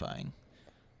signifying?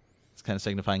 It's kind of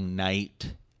signifying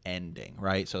night ending,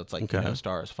 right? So it's like,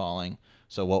 star is falling.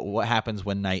 So what happens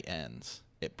when night ends?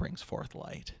 It brings forth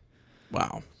light.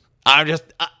 Wow. I'm just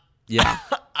Yeah.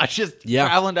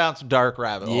 traveling down some dark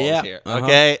rabbit holes here. Uh-huh.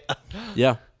 Okay.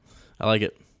 Yeah. I like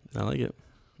it.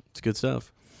 It's good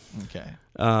stuff. Okay.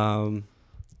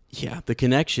 Yeah, the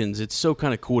connections. It's so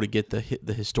kind of cool to get the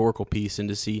historical piece and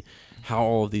to see how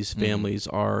all of these families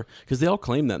are, because they all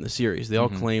claim that in the series. They all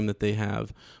claim that they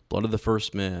have blood of the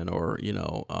first men, or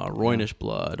Roynish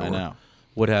blood, or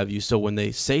what have you. So when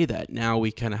they say that, now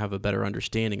we kind of have a better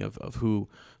understanding of who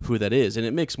that is, and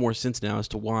it makes more sense now as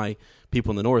to why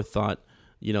people in the North thought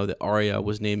that Arya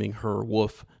was naming her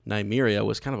wolf Nymeria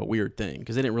was kind of a weird thing,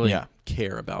 because they didn't really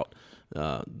care about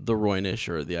the Roynish,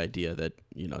 or the idea that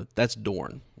that's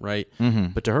Dorne, right?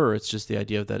 But to her, it's just the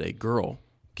idea that a girl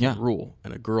can rule,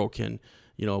 and a girl can,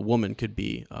 a woman could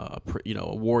be a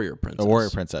warrior princess,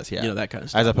 that kind of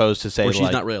stuff, as opposed to say where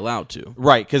she's not really allowed to,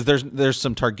 right? Because there's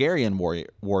some Targaryen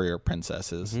warrior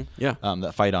princesses,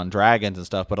 that fight on dragons and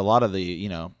stuff, but a lot of the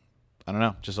I don't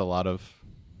know, just a lot of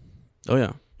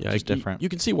just different. You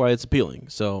can see why it's appealing,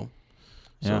 so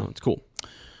it's cool.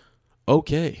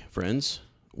 Okay, friends.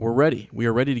 We're ready. We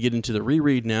are ready to get into the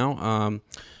reread now,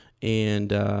 and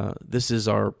this is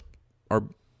our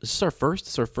first.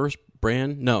 It's our first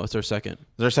Bran. No, it's our second.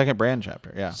 It's our second Bran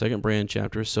chapter. Yeah, second Bran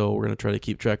chapter. So we're gonna try to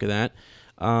keep track of that.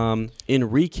 In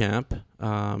recap,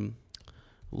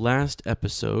 last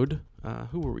episode,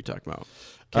 who were we talking about?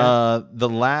 The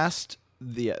last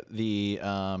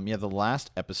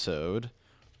episode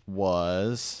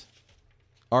was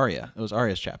Arya. It was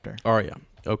Arya's chapter. Arya.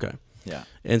 Okay. Yeah,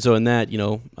 and so in that,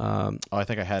 I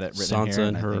think I had it written Sansa here.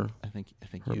 And her, I think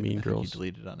her mean girls. You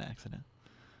deleted it on accident.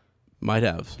 Might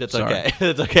have. That's Sorry. okay.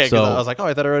 It's okay. Because I was like,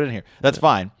 I thought I wrote it in here. That's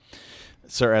fine.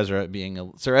 Sir Ezra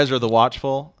the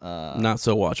Watchful. Not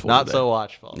so watchful. Not today. so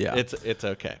watchful. Yeah, it's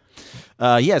okay.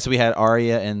 So we had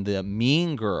Arya and the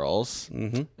mean girls,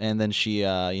 and then she,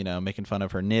 making fun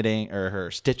of her knitting, or her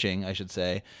stitching, I should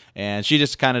say, and she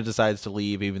just kind of decides to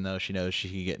leave, even though she knows she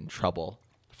could get in trouble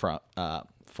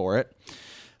for it.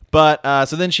 But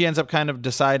so then she ends up kind of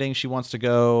deciding she wants to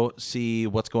go see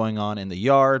what's going on in the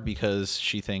yard, because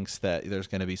she thinks that there's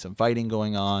going to be some fighting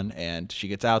going on, and she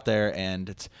gets out there, and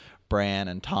it's Bran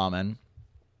and Tommen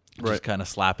just kind of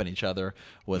slapping each other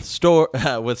with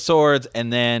swords,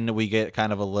 and then we get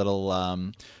kind of a little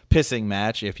pissing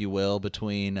match, if you will,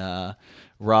 between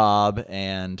Robb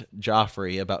and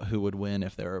Joffrey about who would win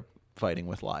if they were fighting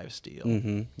with live steel.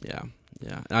 Yeah.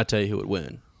 And I'll tell you who would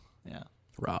win. Yeah.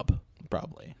 Robb.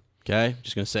 Probably. Okay?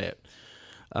 Just going to say it.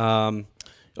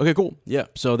 Okay, cool. Yeah,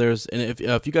 so there's... And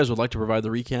if you guys would like to provide the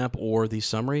recap or the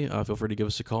summary, feel free to give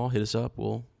us a call. Hit us up.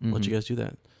 We'll let you guys do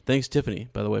that. Thanks, Tiffany,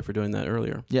 by the way, for doing that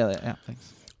earlier. Yeah,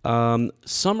 thanks.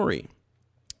 Summary.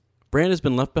 Bran has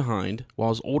been left behind while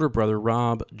his older brother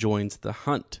Robb joins the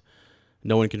hunt.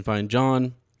 No one can find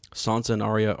Jon. Sansa and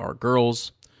Arya are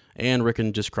girls. And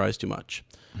Rickon just cries too much.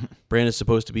 Bran is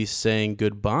supposed to be saying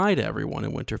goodbye to everyone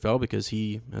in Winterfell, because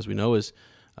he, as we know, is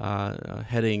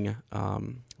heading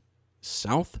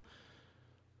south.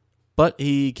 But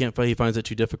he can't fight. He finds it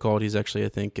too difficult. He's actually, I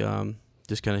think,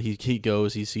 just kind of, he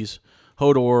goes, he sees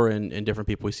Hodor and different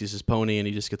people. He sees his pony, and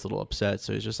he just gets a little upset.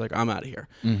 So he's just like, I'm out of here.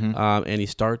 And he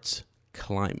starts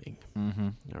climbing.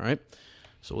 All right.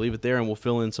 So we'll leave it there, and we'll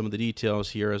fill in some of the details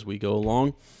here as we go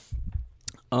along.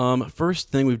 First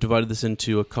thing, we've divided this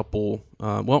into a couple,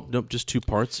 just two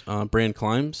parts. Bran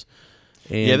climbs.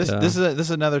 And, this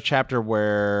is another chapter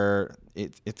where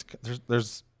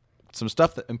there's some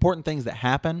stuff, important things that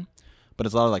happen, but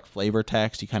it's a lot of like flavor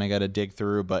text you kind of got to dig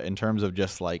through. But in terms of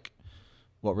just like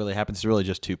what really happens, it's really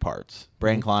just two parts.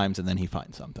 Bran climbs, and then he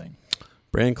finds something.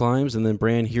 Bran climbs, and then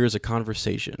Bran hears a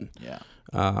conversation. Yeah.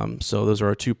 So those are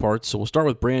our two parts. So we'll start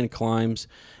with Bran climbs.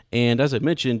 And as I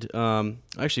mentioned,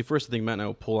 actually, first I think Matt and I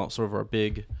will pull out sort of our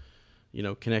big,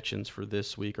 connections for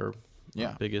this week, or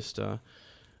our biggest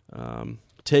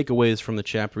takeaways from the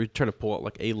chapter. We try to pull out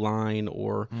like a line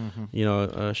or,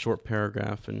 a short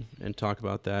paragraph and talk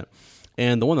about that.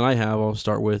 And the one that I have, I'll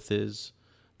start with, is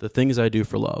the things I do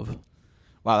for love.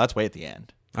 Wow, that's way at the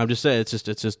end. I'm just saying, it's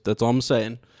just that's all I'm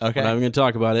saying. Okay. I'm not even going to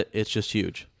talk about it. It's just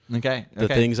huge. Okay. The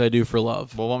things I do for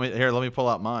love. Well, let me pull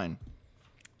out mine.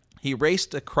 He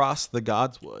raced across the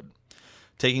Godswood,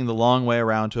 taking the long way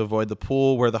around to avoid the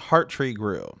pool where the heart tree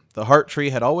grew. The heart tree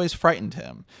had always frightened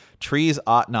him. Trees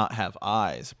ought not have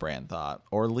eyes, Bran thought,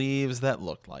 or leaves that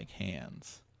looked like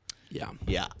hands. Yeah.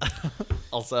 Yeah.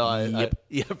 Also,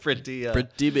 pretty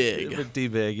big. Pretty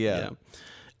big, yeah.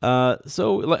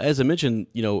 So, as I mentioned,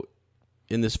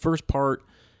 in this first part,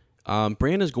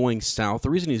 Bran is going south. The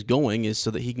reason he's going is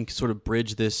so that he can sort of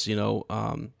bridge this,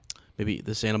 maybe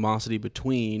this animosity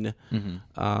between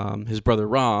his brother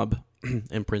Robb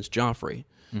and Prince Joffrey.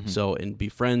 So, and be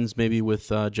friends maybe with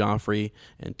Joffrey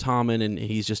and Tommen, and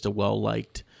he's just a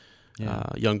well-liked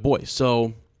young boy.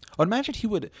 So, I'd imagine he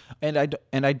would, and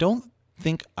I don't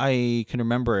think I can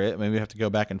remember it. Maybe I have to go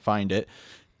back and find it.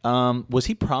 Was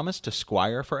he promised to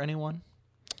squire for anyone?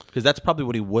 Because that's probably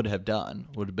what he would have done.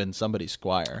 Would have been somebody's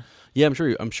squire. Yeah,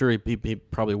 I'm sure he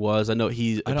probably was. I know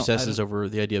he obsesses over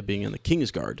the idea of being in the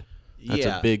Kingsguard. That's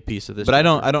a big piece of this. But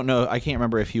chapter. I don't know. I can't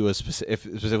remember if he was if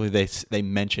specifically they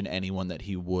mention anyone that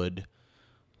he would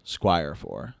squire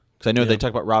for. Because I know they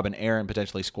talk about Robb and Aaron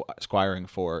potentially squiring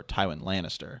for Tywin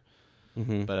Lannister.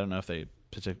 Mm-hmm. But I don't know if they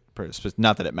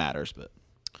not that it matters, but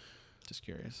just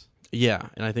curious. Yeah,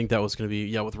 and I think that was going to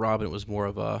be with Robb. It was more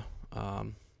of a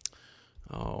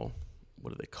what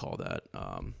do they call that?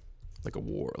 Like a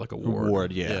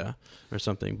ward, yeah, or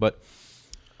something. But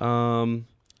so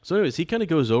anyways, he kind of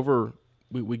goes over.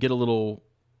 We get a little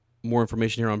more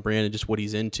information here on Bran and just what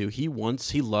he's into. He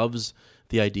loves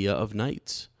the idea of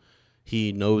knights.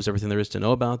 He knows everything there is to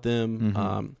know about them.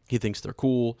 Mm-hmm. He thinks they're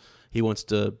cool. He wants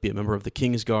to be a member of the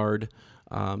Kingsguard.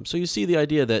 So you see the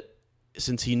idea that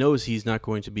since he knows he's not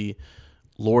going to be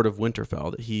Lord of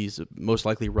Winterfell, that he's most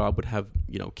likely Robb would have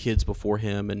kids before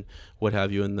him and what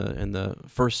have you, and the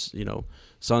first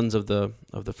sons of the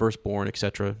firstborn,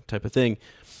 etc. type of thing.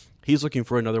 He's looking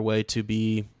for another way to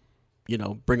be,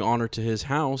 bring honor to his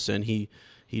house, and he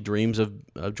dreams of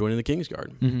joining the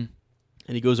Kingsguard. Mm-hmm.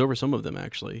 And he goes over some of them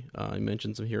actually. He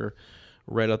mentions them here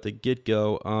right out the get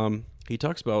go. He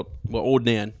talks about Old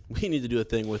Nan. We need to do a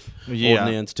thing with Old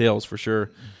Nan's tales for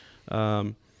sure.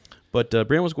 But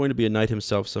Bran was going to be a knight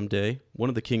himself someday, one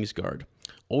of the Kingsguard.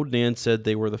 Old Nan said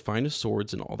they were the finest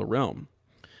swords in all the realm.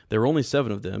 There were only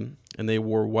 7 of them, and they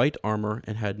wore white armor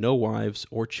and had no wives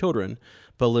or children,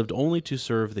 but lived only to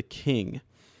serve the king.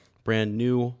 Bran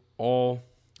knew all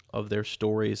of their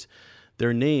stories.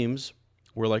 Their names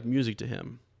were like music to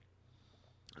him.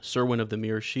 Serwyn of the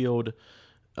Mirror Shield,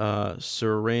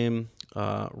 Sir Raim,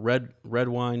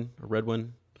 Redwyn,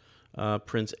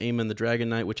 Prince Aemon the Dragon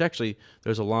Knight, which actually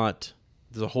there's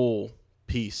a whole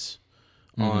piece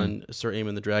on Sir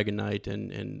Aemon the Dragon Knight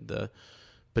and the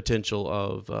potential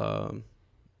of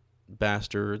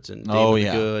bastards and Daemon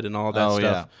the Good and all that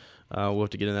stuff. Yeah. We'll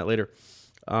have to get into that later.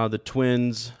 The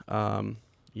twins, Sir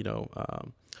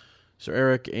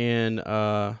Eric and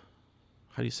how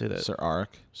do you say that? Sir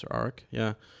Ark. Sir Ark,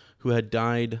 yeah, who had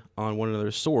died on one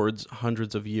another's swords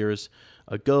hundreds of years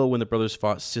ago when the brothers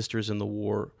fought sisters in the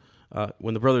war.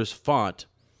 When the brothers fought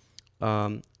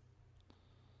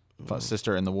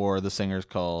Sister in the War, the singer's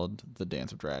called The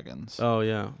Dance of Dragons. Oh,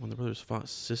 yeah. When the brothers fought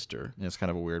Sister. Yeah, it's kind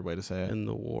of a weird way to say it. In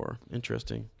the war.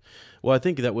 Interesting. Well, I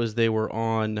think that was they were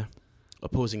on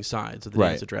opposing sides of the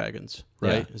Dance of Dragons,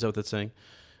 right? Yeah. Is that what that's saying?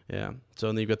 Yeah. So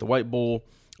then you've got the White Bull,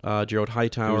 Gerald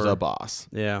Hightower. Who's a boss.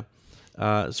 Yeah.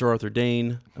 Sir Arthur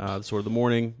Dayne, the Sword of the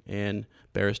Morning, and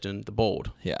Barristan the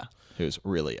Bold. Yeah. Who's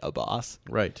really a boss.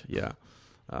 Right, yeah.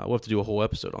 We'll have to do a whole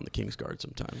episode on the Kingsguard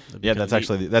sometime. Yeah, that's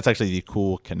actually the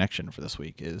cool connection for this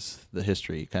week is the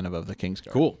history kind of the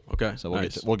Kingsguard. Cool. Okay. So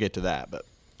we'll get to that, but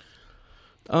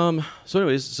so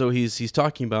anyways, so he's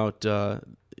talking about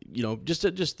just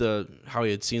the how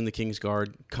he had seen the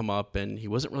Kingsguard come up, and he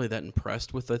wasn't really that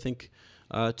impressed with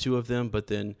 2 of them, but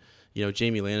then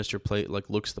Jaime Lannister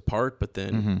looks the part, but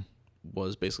then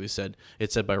was basically said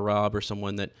by Robb or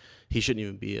someone that he shouldn't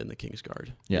even be in the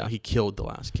Kingsguard. Yeah, he killed the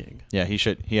last king. Yeah, he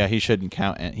shouldn't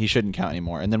count. He shouldn't count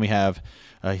anymore. And then we have,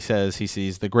 he says he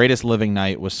sees the greatest living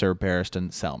knight was Sir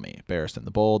Barristan Selmy, Barristan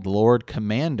the Bold, the Lord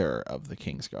Commander of the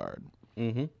Kingsguard.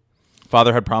 Mm-hmm.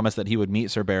 Father had promised that he would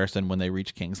meet Sir Barristan when they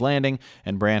reached King's Landing,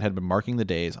 and Bran had been marking the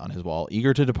days on his wall,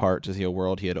 eager to depart to see a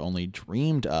world he had only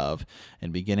dreamed of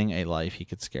and beginning a life he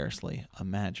could scarcely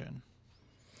imagine.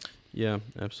 Yeah,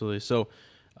 absolutely. So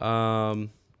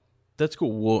that's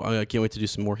cool. Well, I can't wait to do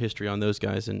some more history on those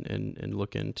guys and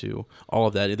look into all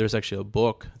of that. There's actually a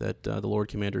book that the Lord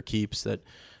Commander keeps that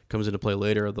comes into play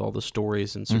later, with all the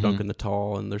stories, and Sir Duncan the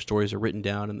Tall, and their stories are written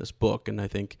down in this book. And I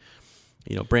think,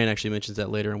 Bran actually mentions that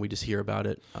later, and we just hear about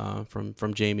it from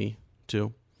Jaime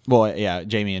too. Well, yeah,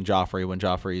 Jaime and Joffrey, when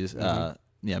Joffrey's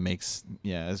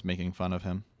is making fun of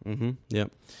him. Mm-hmm. Yeah.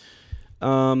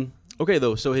 Okay,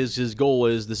 though, so his goal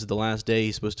is this is the last day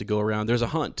he's supposed to go around. There's a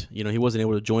hunt. He wasn't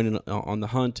able to join in on the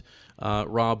hunt.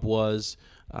 Robb was.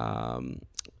 I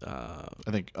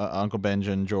think Uncle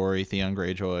Benjen, Jory, Theon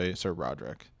Greyjoy, Sir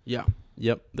Roderick. Yeah.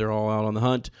 Yep. They're all out on the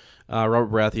hunt.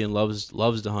 Robert Baratheon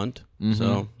loves to hunt. Mm-hmm.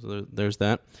 So there's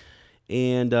that.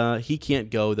 And he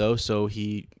can't go, though, so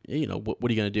he, what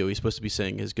are you going to do? He's supposed to be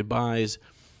saying his goodbyes,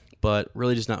 but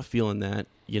really just not feeling that,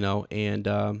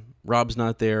 and Robb's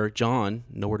not there. Jon,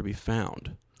 nowhere to be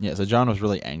found. Yeah, so Jon was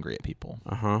really angry at people.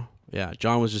 Uh-huh. Yeah,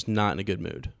 Jon was just not in a good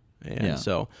mood. And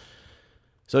so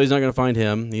he's not going to find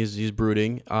him. He's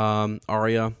brooding.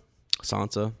 Arya,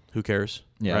 Sansa, who cares?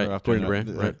 Yeah, right? According to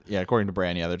Bran, right? Yeah, according to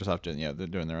Bran, they're just they're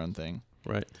doing their own thing.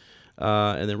 right?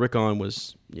 And then Rickon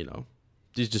was,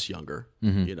 he's just younger,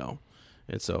 and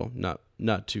so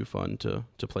not too fun to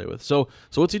play with. So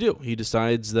what's he do? He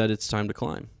decides that it's time to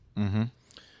climb. Mm-hmm.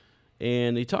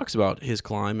 And he talks about his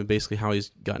climb and basically how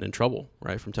he's gotten in trouble,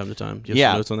 right, from time to time. Do you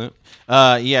have some notes on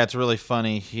that? Yeah, it's really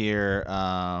funny here.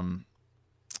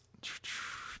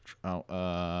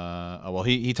 Well,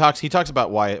 he talks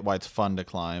about why it's fun to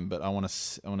climb, but I want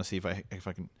to see if I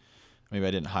can. Maybe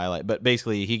I didn't highlight, but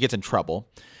basically he gets in trouble,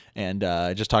 and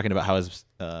just talking about how his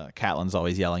Catelyn's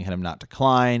always yelling at him not to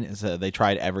climb. So they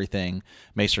tried everything.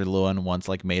 Maester Luwin once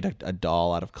made a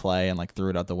doll out of clay and threw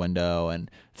it out the window and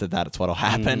said that's what'll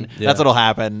happen. Yeah. That's what'll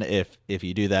happen if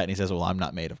you do that. And he says, "Well, I'm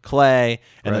not made of clay."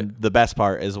 And then the best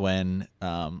part is when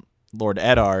Lord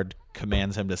Eddard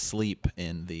commands him to sleep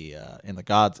in the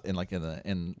gods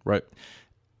right.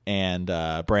 And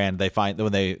Bran, they find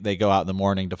when they go out in the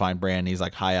morning to find Bran, he's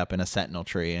high up in a sentinel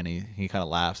tree, and he kind of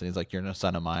laughs and he's like, "You're no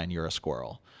son of mine, you're a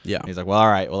squirrel." Yeah. And he's like, "Well, all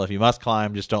right. Well, if you must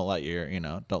climb, just don't let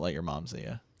your mom see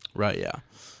you." Right. Yeah.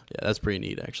 Yeah. That's pretty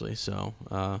neat, actually. So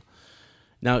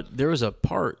now there was a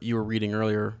part you were reading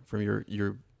earlier from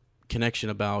your connection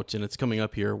about, and it's coming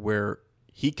up here, where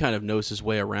he kind of knows his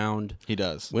way around. He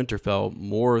does Winterfell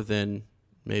more than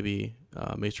maybe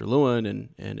Maester Luwin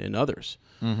and others.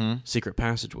 Mm-hmm. Secret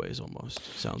passageways, almost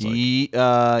sounds like.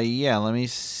 Yeah. Let me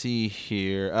see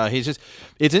here.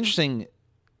 It's interesting,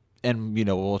 and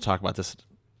we'll talk about this,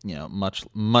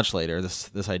 much later.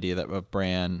 This idea that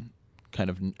Bran kind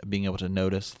of being able to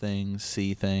notice things,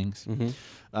 see things.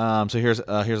 Mm-hmm. So here's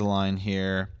a line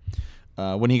here.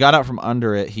 When he got out from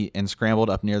under it and scrambled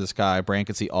up near the sky, Bran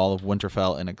could see all of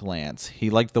Winterfell in a glance.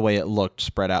 He liked the way it looked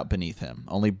spread out beneath him,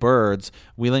 only birds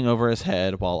wheeling over his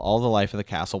head while all the life of the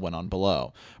castle went on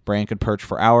below. Bran could perch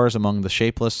for hours among the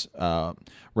shapeless,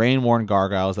 rain-worn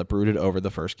gargoyles that brooded over the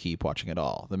first keep, watching it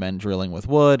all. The men drilling with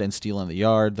wood and steel in the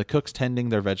yard, the cooks tending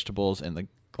their vegetables in the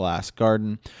glass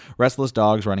garden, restless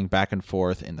dogs running back and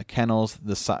forth in the kennels,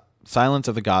 the silence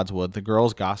of the godswood, the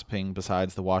girls gossiping beside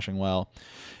the washing well.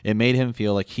 It made him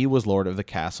feel like he was lord of the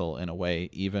castle in a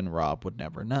way even Robb would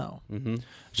never know. Mm-hmm.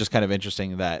 It's just kind of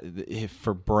interesting that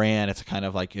for Bran, it's kind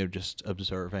of just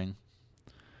observing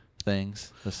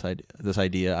things. This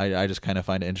idea, I just kind of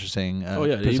find it interesting.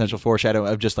 Potential foreshadow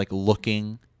of just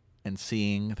looking and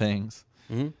seeing things.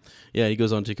 Mm-hmm. Yeah, he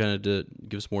goes on to kind of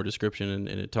give some more description, and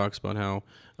it talks about how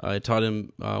it taught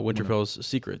him Winterfell's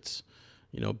secrets.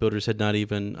 Builders had not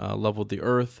even leveled the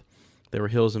earth. There were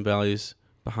hills and valleys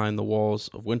behind the walls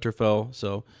of Winterfell.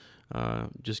 So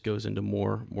just goes into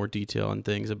more detail and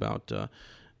things about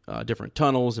different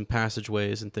tunnels and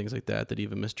passageways and things like that. That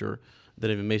even Maester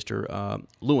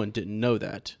Luwin didn't know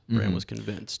that. Bran was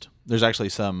convinced. There's actually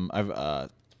some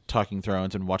Talking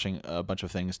Thrones and watching a bunch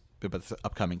of things about the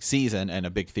upcoming season, and a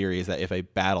big theory is that if a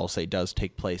battle, say, does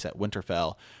take place at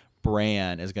Winterfell,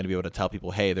 Bran is going to be able to tell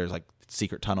people, hey, there's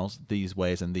secret tunnels these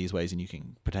ways, and you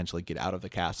can potentially get out of the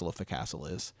castle if the castle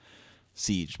is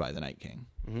sieged by the Night King.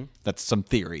 Mm-hmm. That's some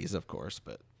theories, of course,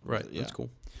 but right, yeah. That's cool.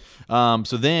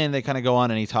 So then they kind of go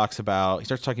on, and he starts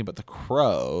talking about the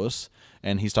crows,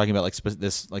 and he's talking about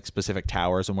specific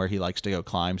towers and where he likes to go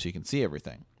climb so you can see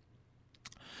everything.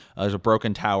 There's a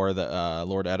broken tower that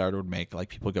Lord Eddard would make,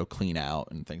 people go clean out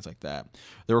and things like that.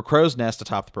 There were crows' nests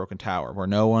atop the broken tower where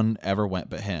no one ever went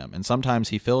but him, and sometimes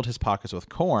he filled his pockets with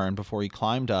corn before he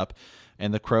climbed up,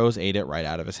 and the crows ate it right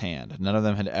out of his hand. None of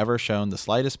them had ever shown the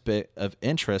slightest bit of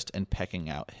interest in pecking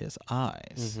out his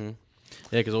eyes. Mm-hmm.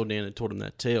 Yeah, because old Nan had told him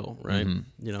that tale, right?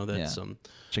 Mm-hmm. That's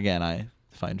which again I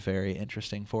find very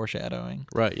interesting foreshadowing.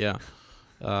 Right. Yeah.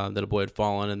 That a boy had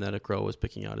fallen and that a crow was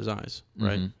picking out his eyes.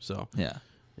 Right. Mm-hmm. So. Yeah.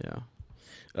 Yeah.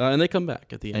 And they come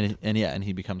back at the end. And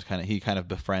he becomes he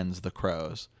befriends the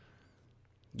crows.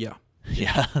 Yeah.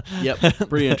 Yeah. Yep.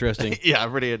 Pretty interesting. Yeah,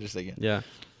 pretty interesting. Yeah.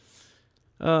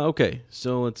 Okay,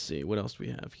 so let's see. What else do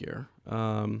we have here?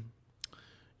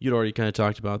 You'd already kind of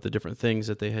talked about the different things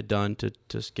that they had done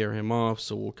to scare him off,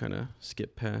 so we'll kind of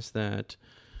skip past that.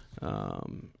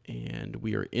 And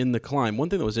we are in the climb. One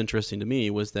thing that was interesting to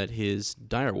me was that his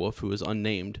direwolf, who is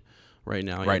unnamed right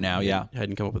now,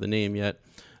 hadn't come up with a name yet,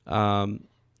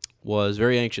 was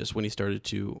very anxious when he started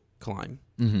to climb.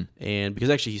 Mm-hmm. And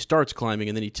because actually he starts climbing,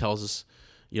 and then he tells us,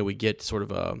 we get sort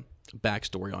of a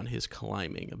backstory on his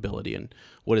climbing ability and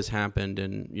what has happened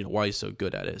and why he's so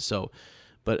good at it. So,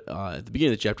 but at the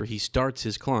beginning of the chapter, he starts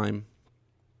his climb,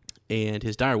 and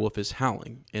his direwolf is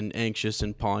howling and anxious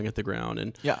and pawing at the ground,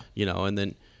 and and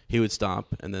then he would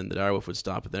stop, and then the direwolf would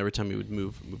stop, and then every time he would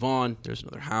move on, there's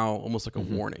another howl, almost like a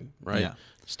warning, right? Yeah.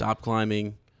 Stop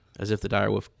climbing, as if the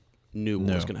direwolf knew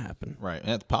what was going to happen. Right,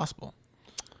 and it's possible.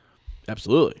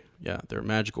 Absolutely, yeah. They're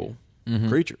magical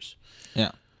creatures.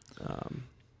 Yeah.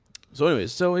 So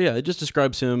anyways, it just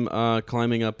describes him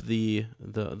climbing up the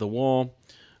wall.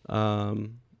 Talks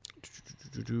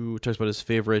about his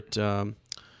favorite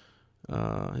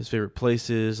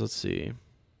places. Let's see.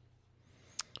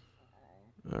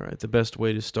 All right, the best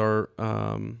way to start.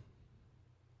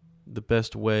 The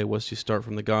best way was to start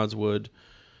from the Godswood,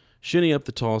 shinny up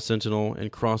the tall sentinel,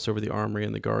 and cross over the armory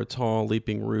and the guards' hall,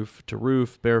 leaping roof to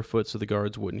roof, barefoot, so the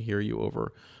guards wouldn't hear you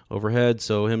overhead.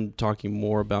 So him talking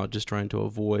more about just trying to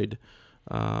avoid,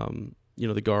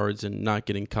 the guards and not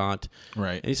getting caught.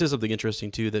 Right. And he says something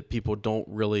interesting too, that people don't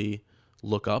really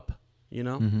look up.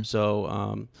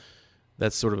 So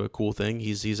that's sort of a cool thing.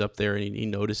 He's up there and he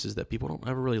notices that people don't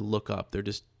ever really look up. They're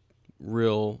just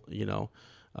real,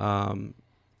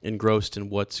 engrossed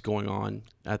in what's going on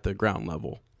at the ground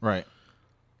level. Right.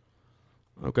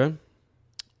 Okay.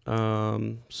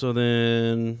 So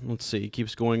then let's see. He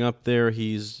keeps going up there. I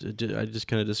just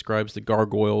kind of describes the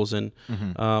gargoyles and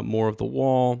more of the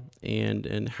wall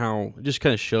and how it just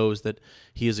kind of shows that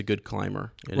he is a good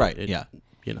climber. And right. It, yeah.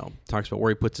 Talks about where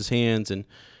he puts his hands and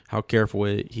how careful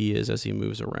he is as he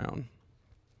moves around.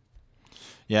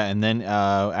 Yeah, and then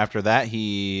after that,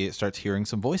 he starts hearing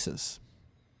some voices.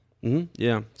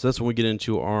 Yeah, so that's when we get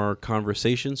into our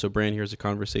conversation. So Bran hears a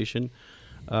conversation,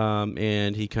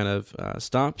 and he kind of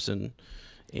stops, and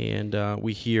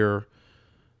we hear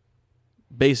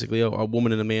basically a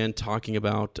woman and a man talking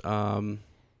about,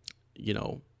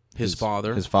 his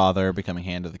father. His father becoming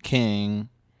hand of the king.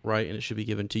 Right, and it should be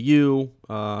given to you.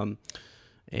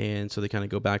 And so they kind of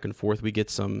go back and forth. We get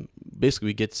some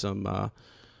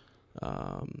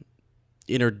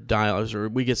inner dialogues, or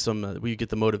we get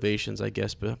the motivations, I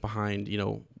guess, behind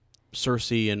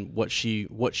Cersei and what she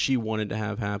wanted to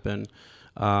have happen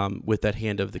with that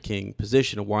hand of the king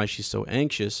position, and why she's so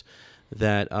anxious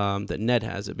that Ned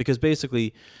has it, because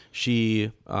basically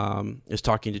she is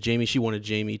talking to Jaime. She wanted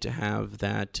Jaime to have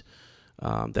that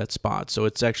spot. So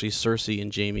it's actually Cersei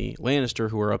and Jaime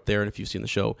Lannister who are up there, and if you've seen the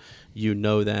show, you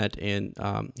know that. And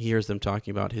he hears them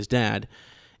talking about his dad,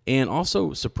 and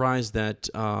also surprised that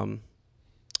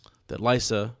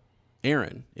Lysa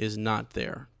Arryn is not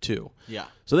there too. Yeah.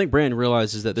 So I think Bran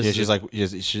realizes that this. She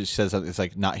says that it's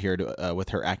like not here to with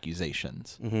her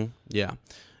accusations. Mm-hmm. Yeah,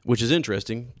 which is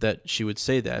interesting that she would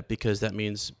say that, because that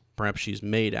means perhaps she's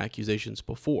made accusations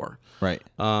before, right?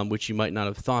 Which you might not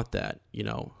have thought that.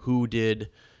 Who did?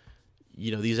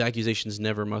 These accusations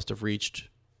never must have reached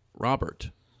Robert,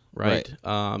 right?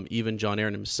 Even Jon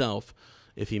Arryn himself,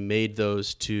 if he made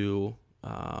those to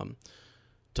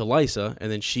Lysa,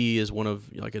 and then she is one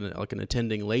of like an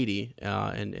attending lady,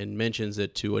 and mentions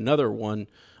it to another one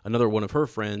of her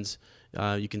friends.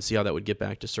 You can see how that would get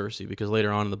back to Cersei, because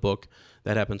later on in the book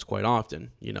that happens quite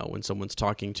often. When someone's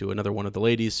talking to another one of the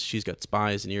ladies, she's got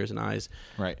spies and ears and eyes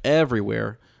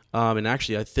everywhere. And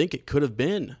actually, I think it could have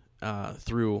been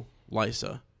through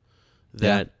Lysa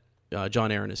that Jon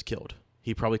Arryn is killed.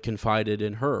 He probably confided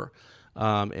in her,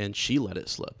 and she let it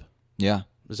slip. Yeah,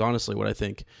 is honestly what I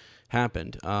think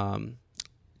happened.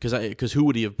 Because who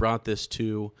would he have brought this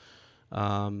to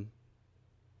that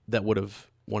would have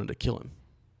wanted to kill him?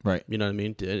 Right. You know what I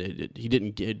mean?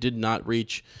 It did not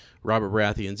reach Robert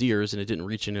Baratheon's ears, and it didn't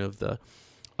reach any of the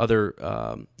other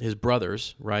his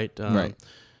brothers, right? Right.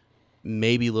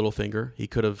 Maybe Littlefinger. He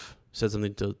could have said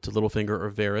something to Littlefinger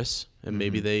or Varys, and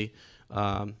maybe they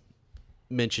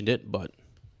mentioned it, but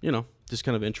just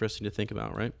kind of interesting to think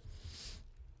about, right?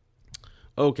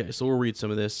 Okay, so we'll read some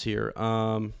of this here.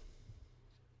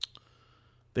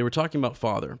 They were talking about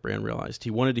father. Bran realized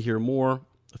he wanted to hear more,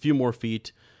 a few more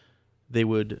feet. They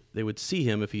would see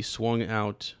him if he swung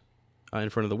out in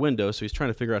front of the window. So he's trying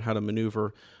to figure out how to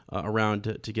maneuver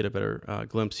around to get a better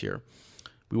glimpse here.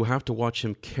 We will have to watch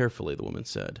him carefully, the woman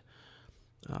said.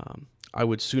 I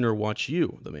would sooner watch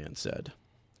you, the man said.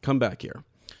 Come back here.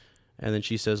 And then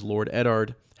she says, Lord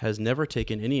Eddard has never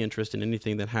taken any interest in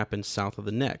anything that happens south of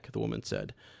the Neck, the woman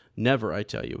said. Never, I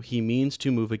tell you. He means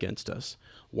to move against us.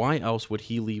 Why else would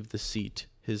he leave the seat,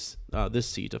 this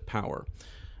seat of power?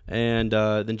 And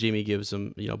then Jaime gives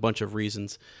him, a bunch of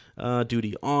reasons: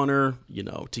 duty, honor,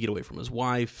 to get away from his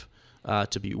wife,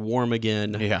 to be warm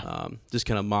again. Yeah. Just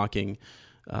kind of mocking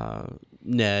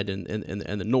Ned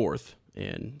and the North,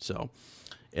 and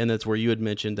that's where you had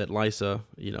mentioned that Lysa,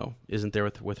 isn't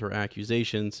there with her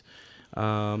accusations.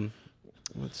 Let's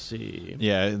see.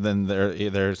 Yeah. Then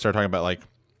they start talking about like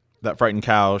that frightened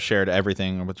cow shared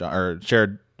everything with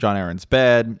shared Jon Arryn's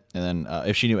bed, and then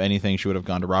if she knew anything, she would have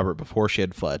gone to Robert before she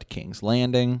had fled King's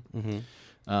Landing. Mm-hmm.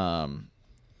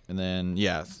 And then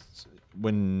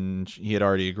when he had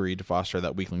already agreed to foster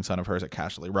that weakling son of hers at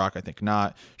Casterly Rock. I think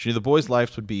not. She knew the boy's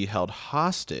life would be held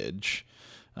hostage,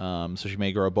 so she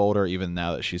may grow bolder even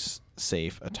now that she's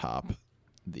safe atop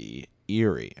the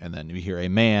Eyrie. And then you hear a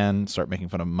man start making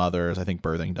fun of mothers. I think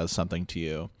birthing does something to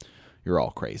you. You're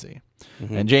all crazy.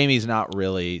 Mm-hmm. And Jaime's not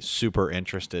really super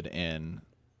interested in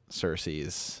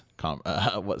Cersei's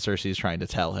what Cersei's trying to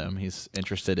tell him. He's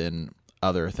interested in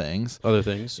other things.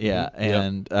 Yeah.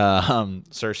 And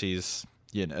Cersei's,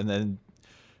 and then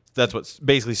that's what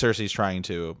basically Cersei's trying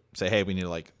to say, hey, we need to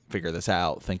like figure this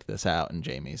out, think this out. And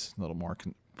Jaime's a little more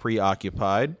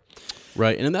preoccupied.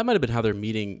 Right. And that might have been how their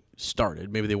meeting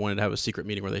started. Maybe they wanted to have a secret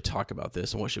meeting where they talk about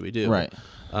this and what should we do. Right.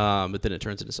 But then it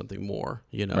turns into something more,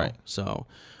 Right. So,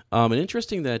 and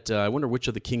interesting that I wonder which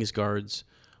of the King's Guards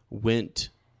went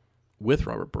with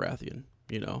Robert Baratheon,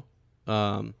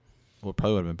 Well, it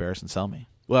probably would have been Barristan Selmy.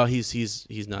 Well, he's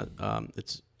not.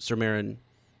 It's Sir Meryn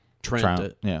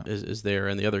Trent is there,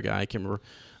 and the other guy I can't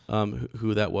remember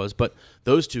who that was. But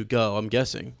those two go, I'm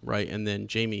guessing, right? And then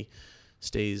Jaime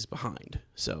stays behind.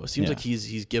 So it seems like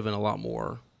he's given a lot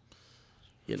more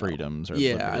freedoms. Or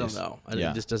liberties. liberties. I don't know.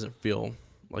 It just doesn't feel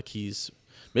like he's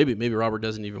maybe Robert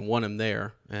doesn't even want him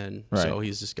there, and so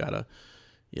he's just gotta,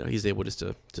 he's able just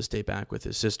to stay back with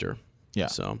his sister. Yeah.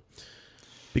 So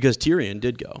because Tyrion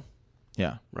did go.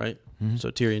 Yeah. Right? Mm-hmm. So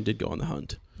Tyrion did go on the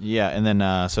hunt. Yeah, and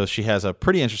then so she has a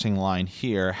pretty interesting line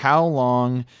here. How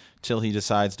long till he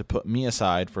decides to put me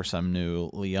aside for some new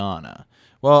Lyanna?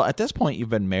 Well, at this point, you've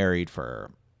been married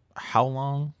for how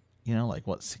long?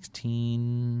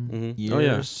 16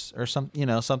 years or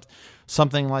something,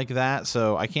 something like that.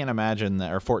 So I can't imagine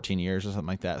that, or 14 years or something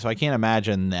like that. So I can't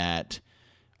imagine that.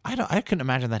 I couldn't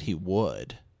imagine that he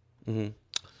would. Mm-hmm.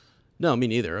 No, me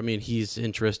neither. I mean, he's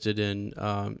interested in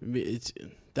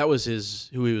that was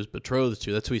who he was betrothed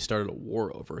to. That's who he started a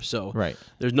war over. So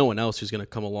there's no one else who's going to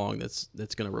come along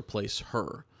that's going to replace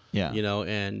her. Yeah.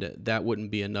 And that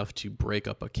wouldn't be enough to break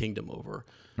up a kingdom over.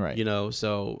 Right.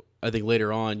 So I think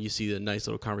later on you see a nice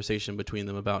little conversation between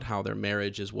them about how their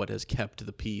marriage is what has kept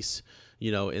the peace,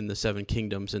 in the Seven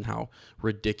Kingdoms, and how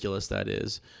ridiculous that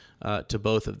is to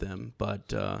both of them.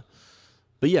 But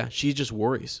yeah, she just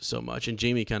worries so much, and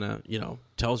Jaime kind of,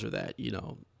 tells her that,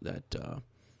 that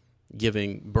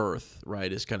giving birth,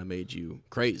 right, has kind of made you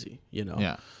crazy,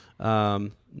 Yeah.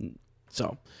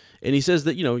 So, and he says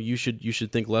that you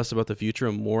should think less about the future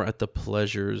and more at the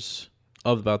pleasures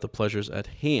at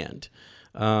hand,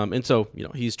 and so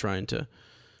he's trying to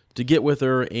get with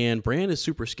her, and Bran is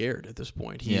super scared at this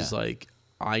point. He's like,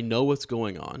 I know what's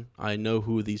going on. I know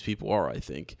who these people are. I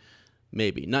think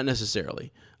maybe not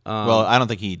necessarily. Well, I don't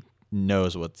think he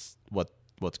knows what's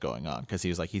going on, because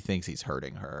he thinks he's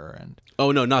hurting her, and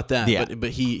oh no, not that. Yeah. But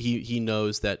he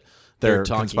knows that they're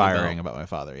conspiring about my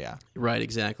father. Yeah, right,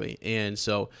 exactly. And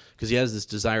so because he has this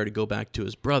desire to go back to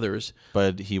his brothers,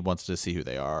 but he wants to see who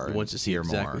they are. He wants to see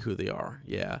exactly more. Who they are.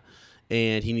 Yeah,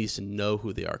 and he needs to know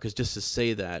who they are, because just to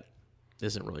say that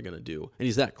isn't really going to do. And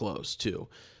he's that close too.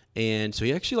 And so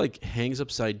he actually hangs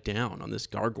upside down on this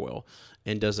gargoyle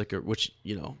and does which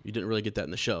you didn't really get that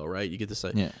in the show, right? You get this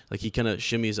he kind of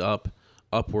shimmies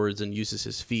upwards and uses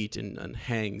his feet and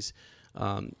hangs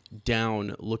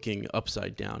down, looking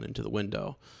upside down into the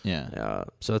window. Yeah.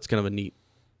 So that's kind of a neat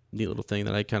little thing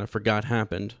that I kind of forgot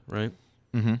happened, right?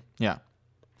 Mm-hmm. Yeah.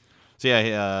 So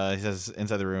yeah, he says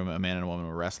inside the room, a man and a woman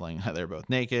were wrestling. They were both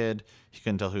naked. He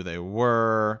couldn't tell who they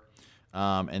were.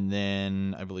 And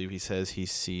then I believe he says he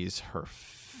sees her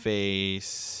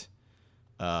face.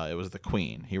 It was the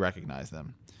queen. He recognized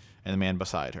them. And the man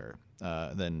beside her.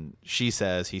 Then she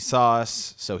says, he saw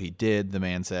us, so he did, the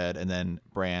man said. And then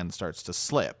Bran starts to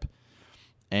slip.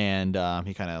 And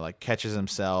he kind of catches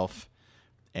himself.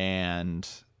 And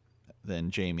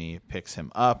then Jaime picks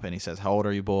him up and he says, how old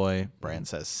are you, boy? Bran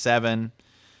says 7.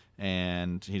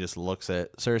 And he just looks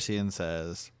at Cersei and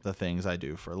says, the things I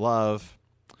do for love.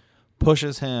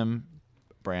 Pushes him.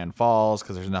 Bran falls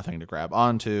because there's nothing to grab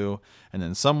onto. And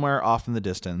then somewhere off in the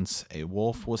distance, a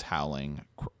wolf was howling.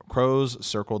 Crows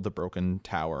circled the broken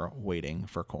tower waiting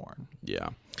for corn. Yeah.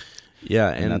 Yeah.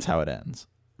 And that's how it ends.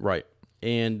 Right.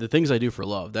 And the things I do for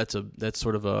love, that's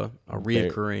sort of a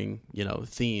reoccurring,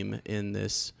 theme in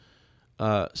this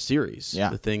series. Yeah.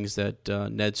 The things that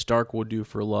Ned Stark will do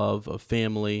for love of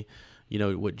family,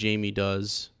 what Jaime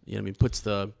does, puts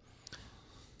the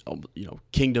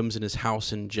kingdoms in his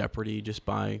house in jeopardy just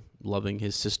by loving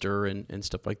his sister and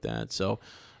stuff like that. So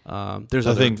there's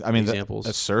other things. Examples.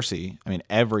 That's Cersei.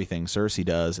 Everything Cersei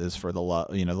does is for the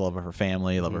love, the love of her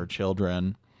family, love of her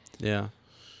children. Yeah.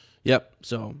 Yep.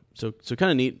 So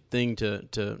kind of neat thing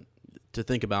to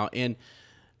think about. And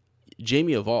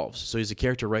Jaime evolves. So he's a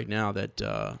character right now that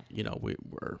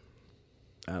we're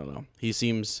I don't know. He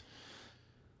seems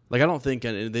like, I don't think,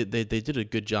 and they did a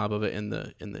good job of it in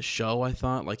the show. I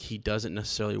thought, like, he doesn't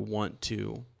necessarily want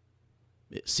to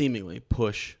seemingly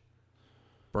push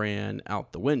Bran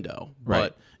out the window,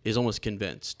 but is almost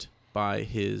convinced by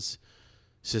his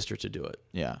sister to do it.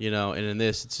 Yeah. And in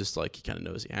this, it's just like he kind of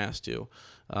knows he has to.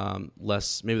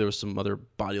 Maybe there was some other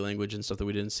body language and stuff that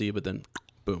we didn't see, but then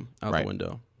boom, out the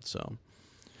window. So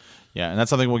yeah, and that's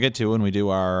something we'll get to when we do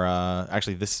our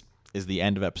actually this is the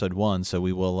end of episode 1, so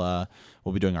we will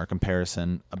we'll be doing our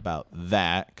comparison about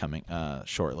that coming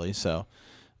shortly. So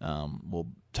we'll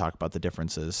talk about the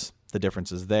differences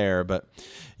there. But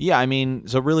yeah, I mean,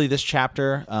 so really this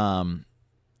chapter,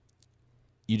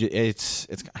 it's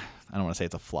I don't want to say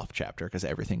it's a fluff chapter because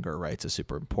everything Gur writes is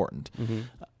super important.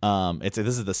 Mm-hmm. This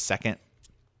is the second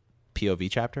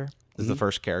POV chapter. This is the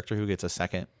first character who gets a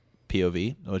second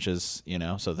POV, which is,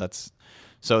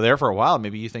 so there for a while,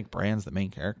 maybe you think Bran's the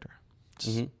main character.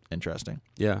 It's interesting.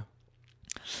 Yeah.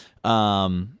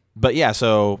 But yeah,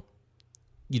 so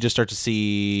you just start to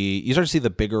see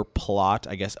the bigger plot,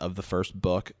 I guess, of the first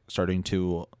book starting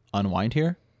to unwind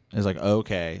here. It's like,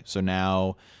 okay, so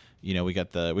now, we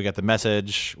got the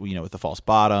message, with the false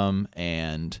bottom,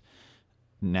 and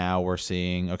now we're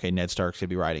seeing, okay, Ned Stark's gonna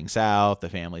be riding south, the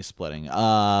family's splitting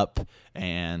up,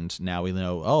 and now we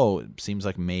know, it seems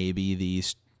like maybe the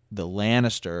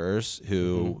Lannisters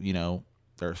who,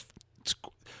 they're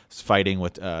fighting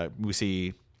with, we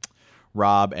see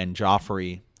Robb and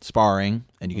Joffrey sparring,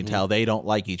 and you can tell they don't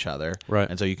like each other. Right.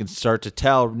 And so you can start to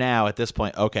tell now at this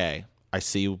point, okay, I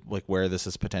see like where this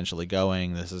is potentially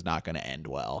going. This is not going to end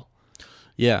well.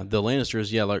 Yeah, the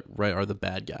Lannisters, are the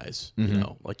bad guys.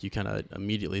 Like you kind of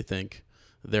immediately think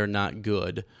they're not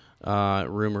good.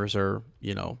 Rumors are,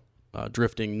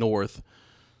 drifting north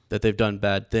that they've done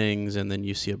bad things, and then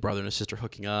you see a brother and a sister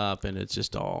hooking up, and it's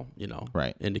just all,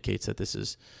 indicates that this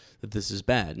is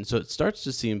bad. And so it starts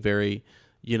to seem very,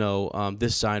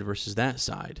 this side versus that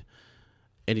side.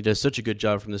 And he does such a good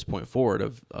job from this point forward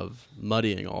of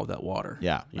muddying all of that water.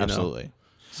 Yeah, absolutely.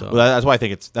 So that's why I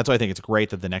think it's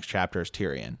great that the next chapter is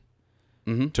Tyrion.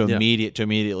 Mm-hmm. To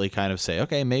immediately kind of say,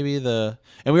 okay, maybe and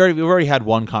we've already had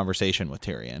one conversation with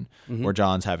Tyrion, where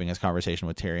Jon's having his conversation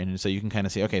with Tyrion, and so you can kind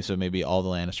of see, okay, so maybe all the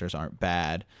Lannisters aren't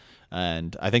bad.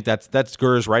 And I think that's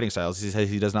Gur's writing style. He says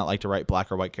he does not like to write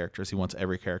black or white characters. He wants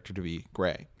every character to be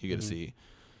gray. You get to see.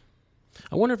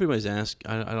 I wonder if anybody's asked.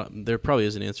 There probably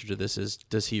is an answer to this.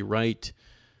 Does he write,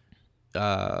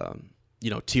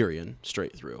 Tyrion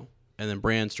straight through and then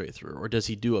Bran straight through, or does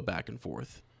he do a back and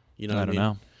forth? I don't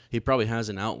know. He probably has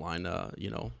an outline,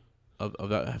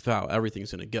 of how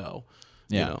everything's going to go.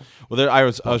 Yeah. Well, I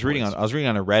was reading on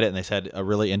a Reddit, and they said a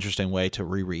really interesting way to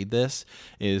reread this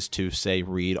is to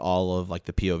read all of like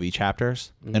the POV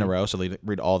chapters in a row. So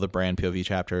read all the Bran POV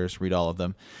chapters, read all of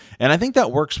them, and I think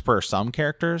that works for some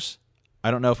characters.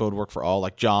 I don't know if it would work for all.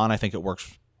 Like Jon, I think it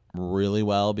works really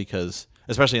well because,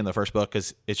 especially in the first book,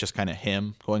 because it's just kind of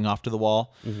him going off to the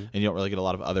wall, and you don't really get a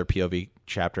lot of other POV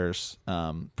chapters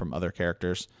from other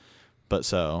characters. But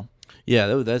so. Yeah,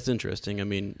 that's interesting. I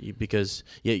mean, because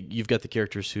you've got the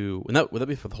characters who, and would that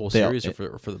be for the whole series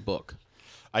or for the book?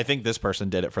 I think this person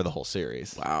did it for the whole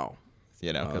series. Wow,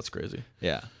 that's crazy.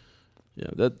 Yeah,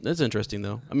 that's interesting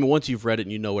though. I mean, once you've read it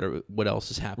and you know what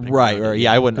else is happening, right?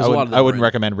 Yeah, I wouldn't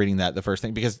recommend reading that the first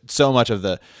thing because so much of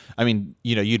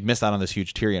you'd miss out on this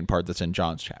huge Tyrion part that's in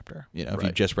Jon's chapter. If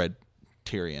you just read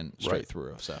Tyrion straight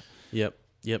through. So yep,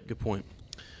 good point.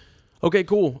 Okay,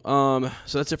 cool.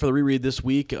 So that's it for the reread this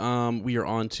week. We are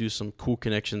on to some cool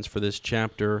connections for this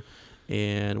chapter.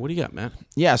 And what do you got, Matt?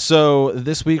 Yeah, so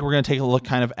this week we're going to take a look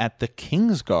kind of at the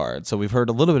Kingsguard. So we've heard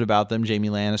a little bit about them. Jaime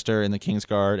Lannister in the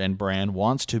Kingsguard, and Bran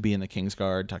wants to be in the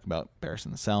Kingsguard. Talk about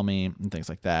Barristan the Selmy and things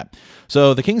like that.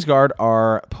 So the Kingsguard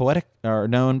are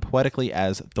known poetically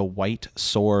as the White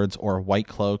Swords or White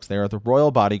Cloaks. They are the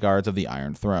royal bodyguards of the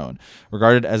Iron Throne,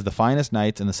 regarded as the finest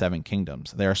knights in the Seven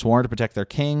Kingdoms. They are sworn to protect their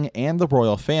king and the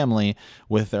royal family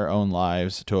with their own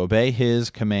lives, to obey his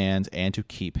commands, and to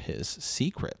keep his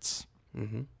secrets.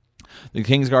 Mm-hmm. The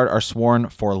Kingsguard are sworn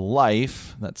for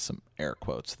life, that's some air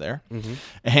quotes there,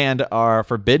 and are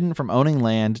forbidden from owning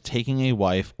land, taking a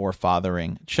wife, or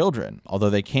fathering children, although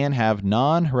they can have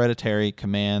non-hereditary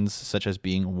commands such as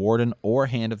being warden or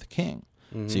hand of the king.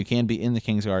 So you can be in the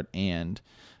Kingsguard and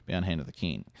be on hand of the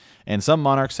king. And some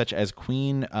monarchs, such as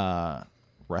Queen Rhaenyra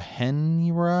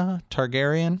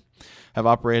Targaryen, have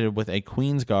operated with a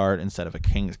Queen's Guard instead of a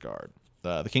King's Guard.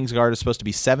 The Kingsguard is supposed to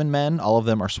be 7 men. All of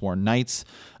them are sworn knights.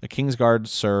 A Kingsguard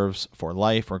serves for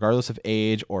life, regardless of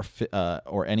age or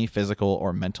any physical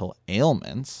or mental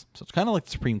ailments. So it's kind of like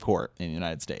the Supreme Court in the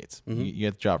United States. You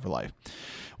get the job for life.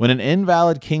 When an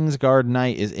invalid Kingsguard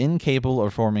knight is incapable of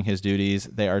performing his duties,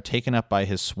 they are taken up by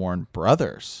his sworn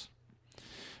brothers.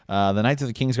 The Knights of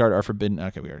the Kingsguard are forbidden.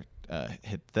 Okay, we already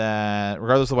hit that.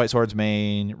 Regardless, the White Swords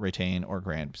may retain or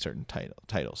grant certain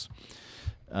titles.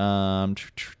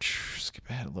 Skip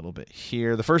ahead a little bit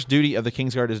here. The first duty of the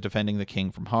Kingsguard is defending the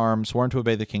king from harm, sworn to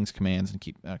obey the king's commands and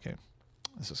keep. Okay,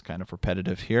 this is kind of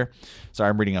repetitive here. Sorry,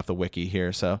 I'm reading off the wiki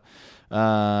here. So,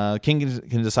 king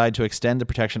can decide to extend the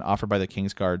protection offered by the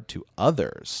Kingsguard to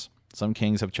others. Some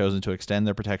kings have chosen to extend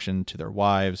their protection to their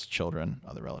wives, children,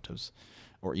 other relatives,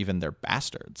 or even their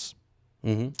bastards.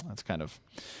 That's kind of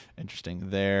interesting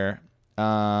there.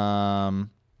 Prince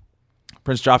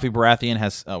Joffrey Baratheon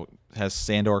has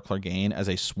Sandor Clegane as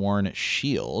a sworn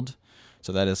shield,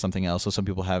 so that is something else. So some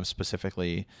people have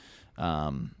specifically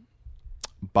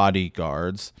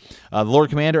bodyguards. The Lord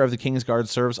Commander of the Kingsguard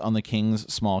serves on the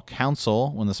King's Small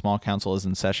Council. When the Small Council is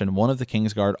in session, one of the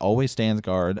Kingsguard always stands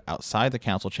guard outside the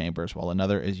council chambers, while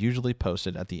another is usually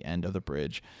posted at the end of the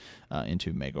bridge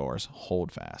into Maegor's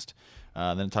Holdfast.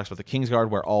 Then it talks about the Kingsguard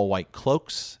wear all white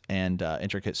cloaks and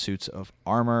intricate suits of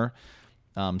armor.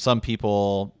 Some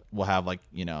people will have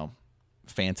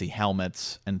fancy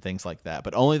helmets and things like that,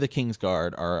 but only the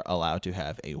Kingsguard are allowed to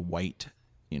have a white,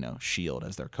 shield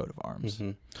as their coat of arms.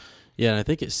 Yeah, and I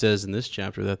think it says in this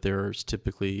chapter that there's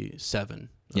typically 7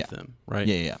 of them, right?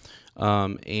 Yeah.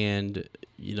 And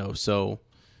so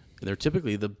they're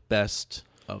typically the best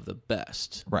of the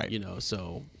best, right?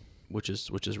 So which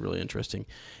is really interesting.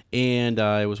 And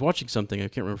I was watching something, I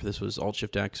can't remember if this was Alt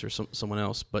Shift X or someone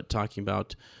else, but talking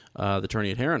about the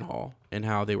tourney at Harrenhal and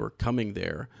how they were coming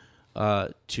there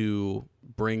to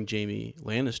bring Jaime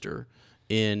Lannister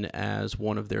in as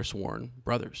one of their sworn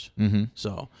brothers.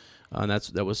 So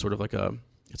that was sort of like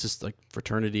it's just like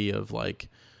fraternity of like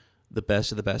the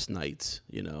best of the best knights,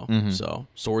 so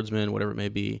swordsmen, whatever it may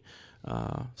be.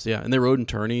 So yeah, and they rode in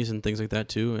tourneys and things like that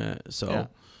too.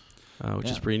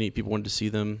 Which is pretty neat. People wanted to see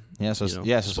them.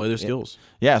 Display their skills.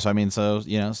 Yeah, so I mean,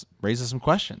 raises some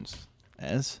questions.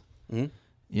 We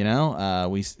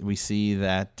see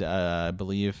that I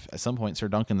believe at some point Sir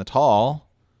Duncan the Tall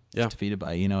was defeated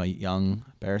by a young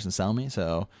Barristan Selmy.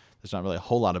 So there's not really a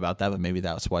whole lot about that, but maybe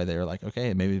that's why they were like,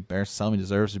 okay, maybe Barristan Selmy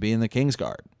deserves to be in the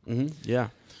Kingsguard. Yeah,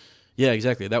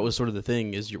 exactly. That was sort of the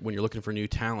thing is when you're looking for new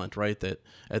talent, right? That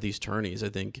at these tourneys, I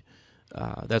think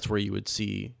that's where you would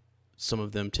see some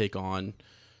of them take on.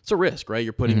 It's a risk, right?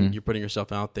 You're putting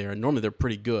yourself out there, and normally they're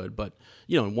pretty good, but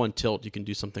in one tilt you can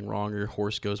do something wrong, or your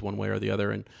horse goes one way or the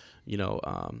other, and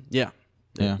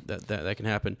that can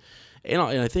happen. And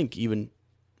I think even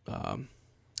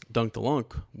Dunk the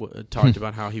Lunk talked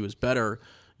about how he was better,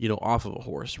 off of a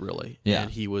horse, really. Yeah, and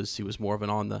he was more of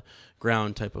an on the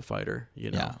ground type of fighter,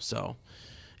 So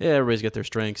everybody's got their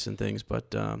strengths and things,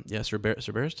 but Sir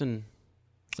Barristan,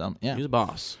 he's a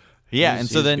boss. Yeah, and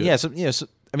so then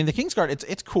I mean, the Kingsguard,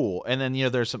 it's cool, and then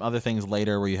there's some other things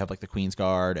later where you have like the Queen's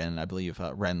Guard, and I believe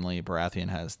Renly Baratheon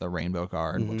has the Rainbow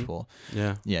Guard, which we'll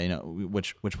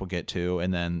which we'll get to,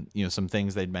 and then some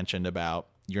things they'd mentioned about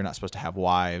you're not supposed to have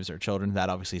wives or children. That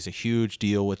obviously is a huge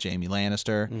deal with Jaime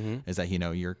Lannister. Is that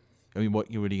what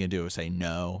are you gonna do? Is say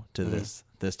no to this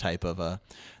type of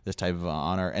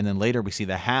honor, and then later we see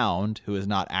the Hound, who is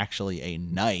not actually a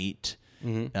knight,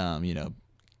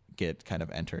 get kind of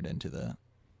entered into the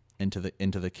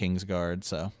Kingsguard.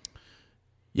 So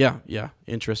yeah,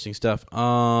 interesting stuff.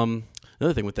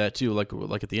 Another thing with that too,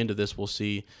 like at the end of this, we'll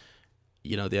see,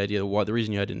 the idea of the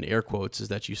reason you had it in air quotes is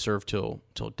that you serve till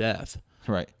death.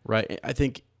 Right. I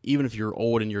think even if you're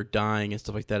old and you're dying and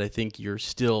stuff like that, I think you're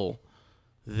still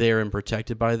there and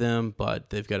protected by them,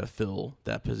 but they've got to fill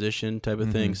that position type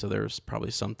of thing. So there's probably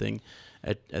something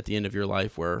at the end of your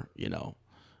life where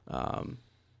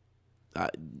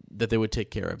that they would take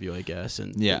care of you, I guess,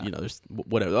 and there's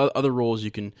whatever other roles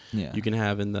you can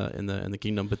have in the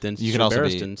kingdom, but then you can also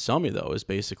Selmy though is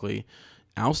basically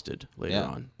ousted later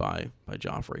on by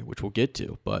Joffrey, which we'll get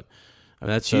to, but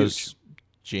that's huge.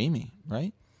 Jaime,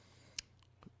 right?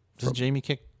 Doesn't Jaime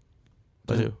kick?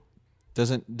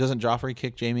 Doesn't Joffrey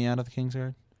kick Jaime out of the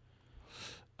Kingsguard?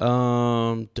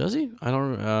 Does he? I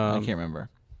don't. I can't remember.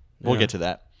 We'll get to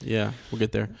that. Yeah, we'll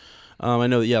get there. I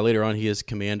know that later on he is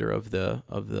commander of the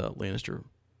Lannister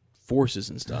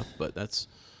forces and stuff, but that's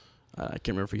I can't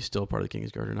remember if he's still part of the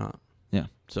Kingsguard or not. Yeah.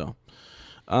 So,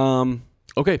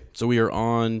 okay, so we are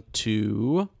on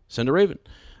to Send a Raven.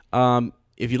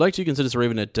 If you'd like to, you can send us a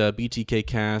Raven at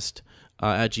BTKcast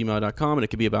at gmail.com, and it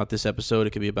could be about this episode. It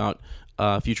could be about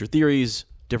future theories,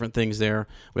 different things there.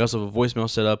 We also have a voicemail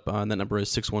set up, and that number is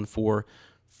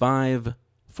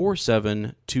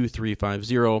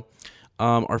 614-547-2350.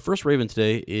 Our first Raven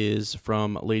today is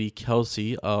from Lady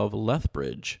Kelsey of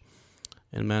Lethbridge.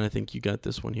 And, man, I think you got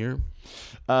this one here.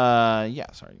 Yeah,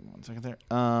 sorry, 1 second there.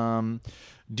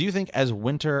 Do you think as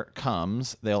winter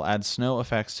comes, they'll add snow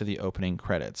effects to the opening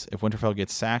credits? If Winterfell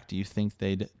gets sacked, do you think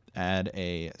they'd add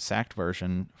a sacked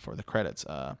version for the credits?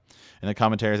 In the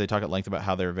commentaries, they talk at length about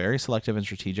how they're very selective and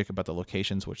strategic about the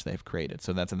locations which they've created.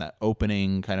 So that's in that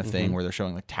opening kind of thing where they're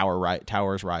showing like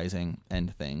towers rising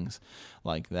and things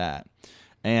like that.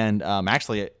 And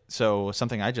actually, so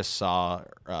something I just saw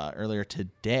earlier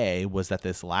today was that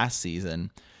this last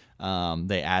season,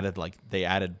 they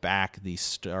added back the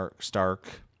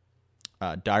Stark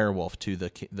direwolf to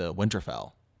the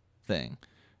Winterfell thing.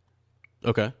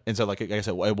 Okay. And so, like I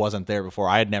said, it wasn't there before.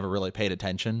 I had never really paid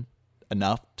attention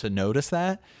enough to notice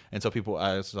that. And so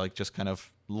I was like just kind of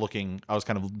looking, I was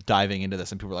kind of diving into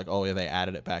this, and people were like, oh, yeah, they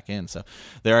added it back in. So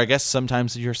there, I guess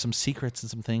sometimes there's some secrets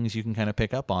and some things you can kind of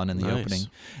pick up on in the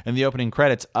opening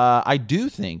credits. I do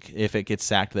think if it gets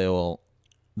sacked, they'll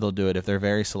do it. If they're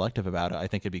very selective about it, I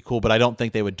think it'd be cool, but I don't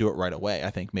think they would do it right away.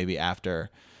 I think maybe after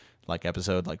like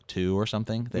episode 2 or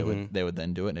something, they would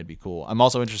then do it, and it'd be cool. I'm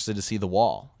also interested to see the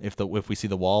wall. If we see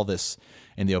the wall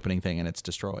in the opening thing and it's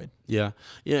destroyed. Yeah.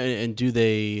 And do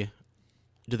they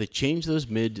change those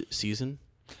mid-season?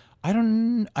 I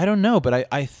don't know, but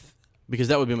because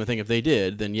that would be my thing. If they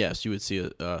did, then yes, you would see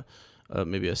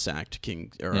maybe a sacked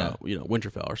king or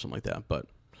Winterfell or something like that. But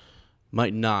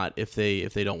might not if they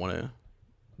don't want to.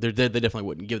 They definitely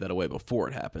wouldn't give that away before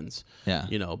it happens. Yeah.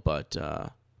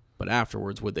 But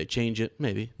afterwards, would they change it?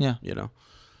 Maybe. Yeah.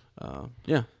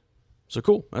 Yeah. So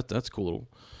cool. That's a cool little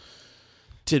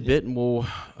tidbit, and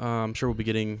I'm sure we'll be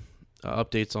getting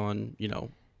updates on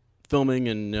filming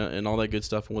and all that good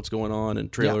stuff and what's going on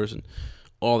and trailers and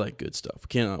all that good stuff.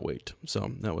 Cannot wait.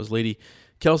 So that was Lady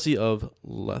Kelsey of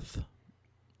Was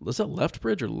that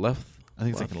Lethbridge or Leth? I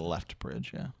think it's like a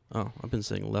Lethbridge. Yeah. Oh, I've been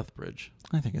saying Lethbridge.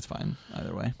 I think it's fine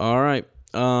either way. All right.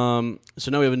 So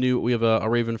now we have a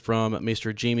Raven from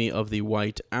Maester Jaime of the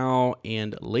White Owl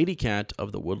and Lady Cat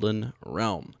of the Woodland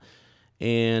Realm,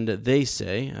 and they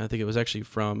say, I think it was actually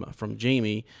from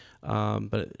Jaime,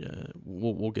 but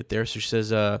we'll get there. So she says,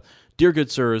 "Dear good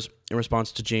sirs, in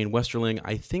response to Jane Westerling,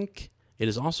 I think it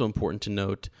is also important to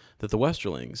note that the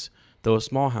Westerlings, though a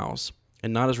small house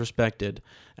and not as respected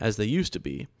as they used to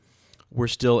be, were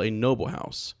still a noble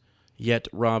house. Yet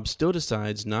Robb still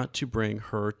decides not to bring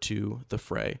her to the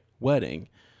Frey wedding,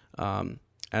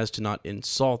 as to not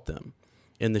insult them.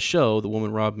 In the show, the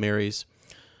woman Robb marries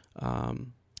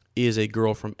is a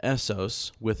girl from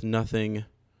Essos with nothing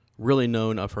really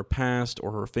known of her past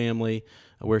or her family,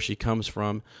 where she comes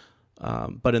from.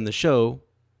 But in the show,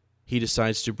 he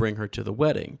decides to bring her to the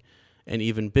wedding. An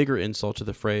even bigger insult to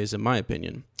the Freys, in my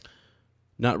opinion.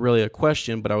 Not really a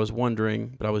question, but I was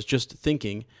just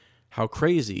thinking how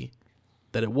crazy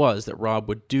that it was that Robb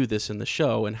would do this in the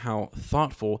show, and how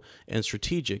thoughtful and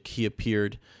strategic he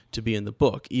appeared to be in the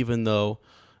book, even though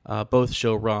both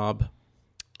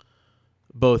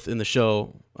in the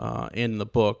show and in the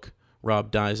book, Robb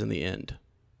dies in the end.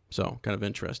 So kind of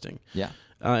interesting. Yeah.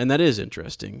 And that is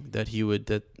interesting that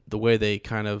the way they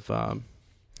kind of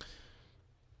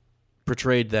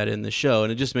portrayed that in the show.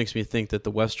 And it just makes me think that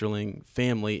the Westerling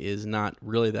family is not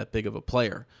really that big of a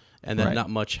player, and that not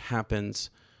much happens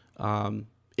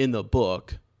in the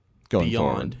book going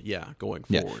forward. Yeah,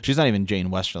 she's not even Jane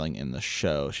Westerling in the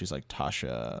show. She's like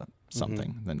Tasha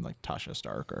something, then like Tasha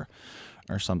Stark or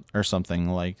something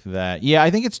like that. Yeah,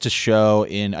 I think it's to show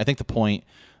I think the point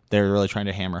they're really trying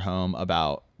to hammer home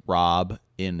about Robb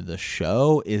in the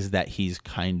show is that he's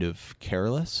kind of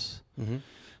careless.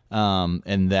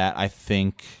 And that I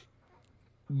think,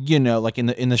 like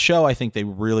in the show, I think they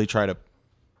really try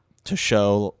to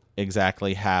show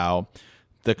exactly how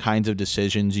the kinds of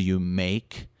decisions you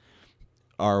make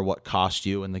are what cost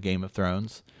you in the Game of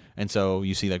Thrones. And so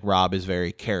you see like Robb is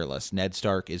very careless. Ned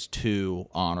Stark is too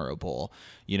honorable.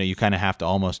 You kind of have to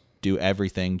almost do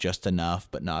everything just enough,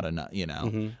 but not enough,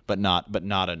 but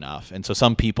not enough. And so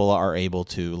some people are able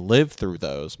to live through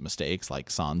those mistakes, like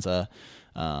Sansa.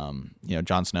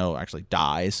 Jon Snow actually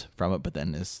dies from it, but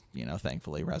then is,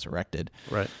 thankfully resurrected.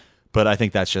 Right. But I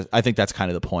think that's kind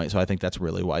of the point. So I think that's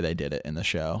really why they did it in the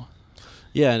show.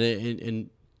 Yeah, and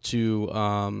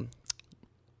to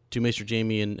Maester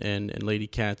Jaime and Lady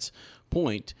Cat's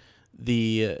point,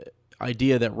 the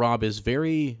idea that Robb is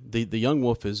the young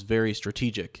wolf is very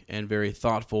strategic and very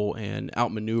thoughtful and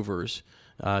outmaneuvers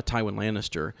Tywin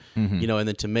Lannister, you know, and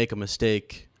then to make a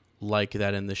mistake like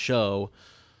that in the show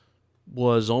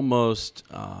was almost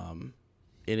an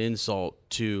insult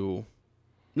to,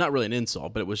 not really an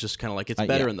insult, but it was just kind of like, it's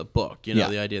better in the book, you know,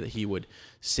 the idea that he would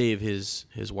save his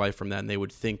wife from that, and they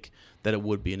would think that it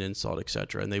would be an insult,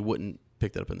 etc., and they wouldn't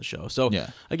pick that up in the show. So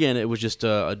again, it was just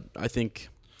I think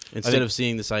instead of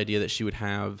seeing this idea that she would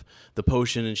have the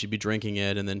potion and she'd be drinking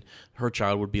it and then her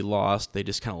child would be lost, they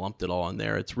just kind of lumped it all in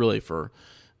there. It's really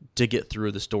to get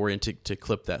through the story and to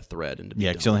clip that thread and to be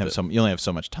because you only have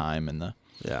so much time in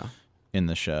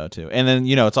the show too. And then,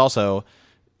 you know, it's also,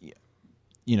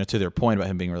 you know, to their point about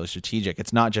him being really strategic,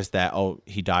 it's not just that,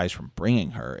 he dies from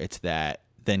bringing her. It's that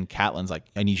then Catelyn's like,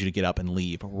 I need you to get up and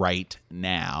leave right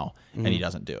now. And he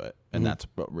doesn't do it. And that's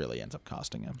what really ends up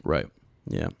costing him. Right.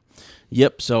 Yeah.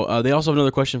 Yep. So they also have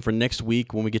another question for next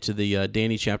week when we get to the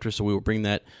Dany chapter. So we will bring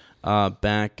that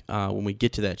back when we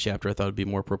get to that chapter. I thought it would be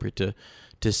more appropriate to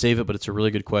save it, but it's a really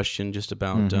good question just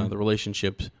about the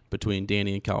relationships between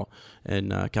Dany and Khal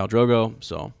Drogo.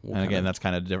 So that's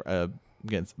kind of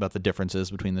again, it's about the differences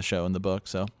between the show and the book.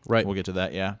 So we'll get to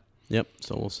that. Yeah. Yep.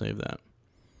 So we'll save that.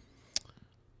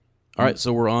 All right.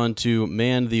 So we're on to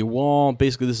Man the Wall.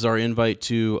 Basically, this is our invite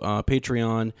to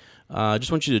Patreon.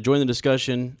 Just want you to join the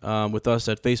discussion with us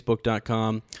at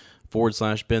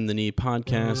facebook.com/Bend the Knee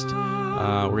podcast.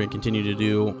 We're going to continue to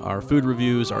do our food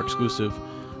reviews, our exclusive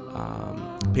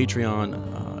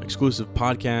Patreon exclusive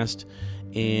podcast,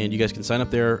 and you guys can sign up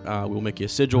there. We'll make you a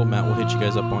sigil. Matt will hit you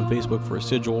guys up on Facebook for a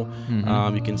sigil.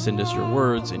 You can send us your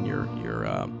words and your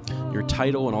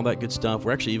title and all that good stuff.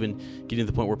 We're actually even getting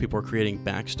to the point where people are creating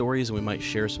backstories, and we might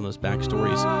share some of those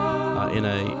backstories in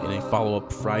a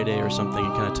follow-up Friday or something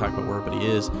and kind of talk about where everybody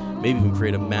is. Maybe even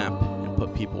create a map and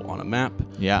put people on a map,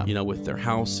 you know, with their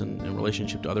house and in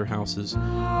relationship to other houses. You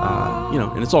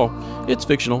know, and it's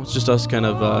fictional. It's just us kind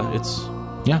of,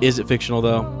 is it fictional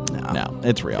though? No,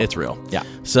 it's real. It's real. Yeah.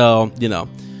 So, you know,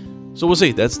 so we'll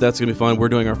see. That's going to be fun. We're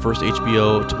doing our first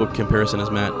HBO to book comparison, as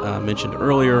Matt mentioned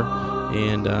earlier.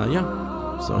 And,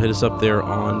 so hit us up there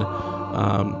on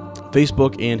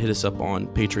Facebook and hit us up on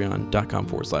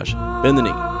patreon.com/Bend the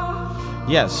Knee.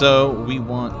 Yeah, so we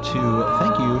want to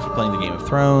thank you for playing the Game of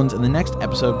Thrones. In the next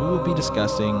episode, we will be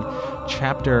discussing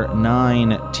Chapter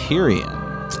 9, Tyrion.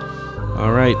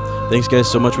 All right. Thanks, guys,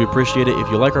 so much. We appreciate it.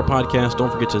 If you like our podcast,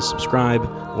 don't forget to subscribe,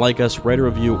 like us, write a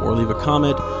review, or leave a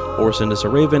comment, or send us a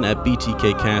raven at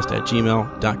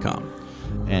btkcast@gmail.com.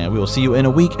 And we will see you in a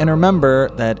week. And remember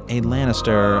that a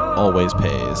Lannister always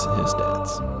pays his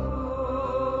debts.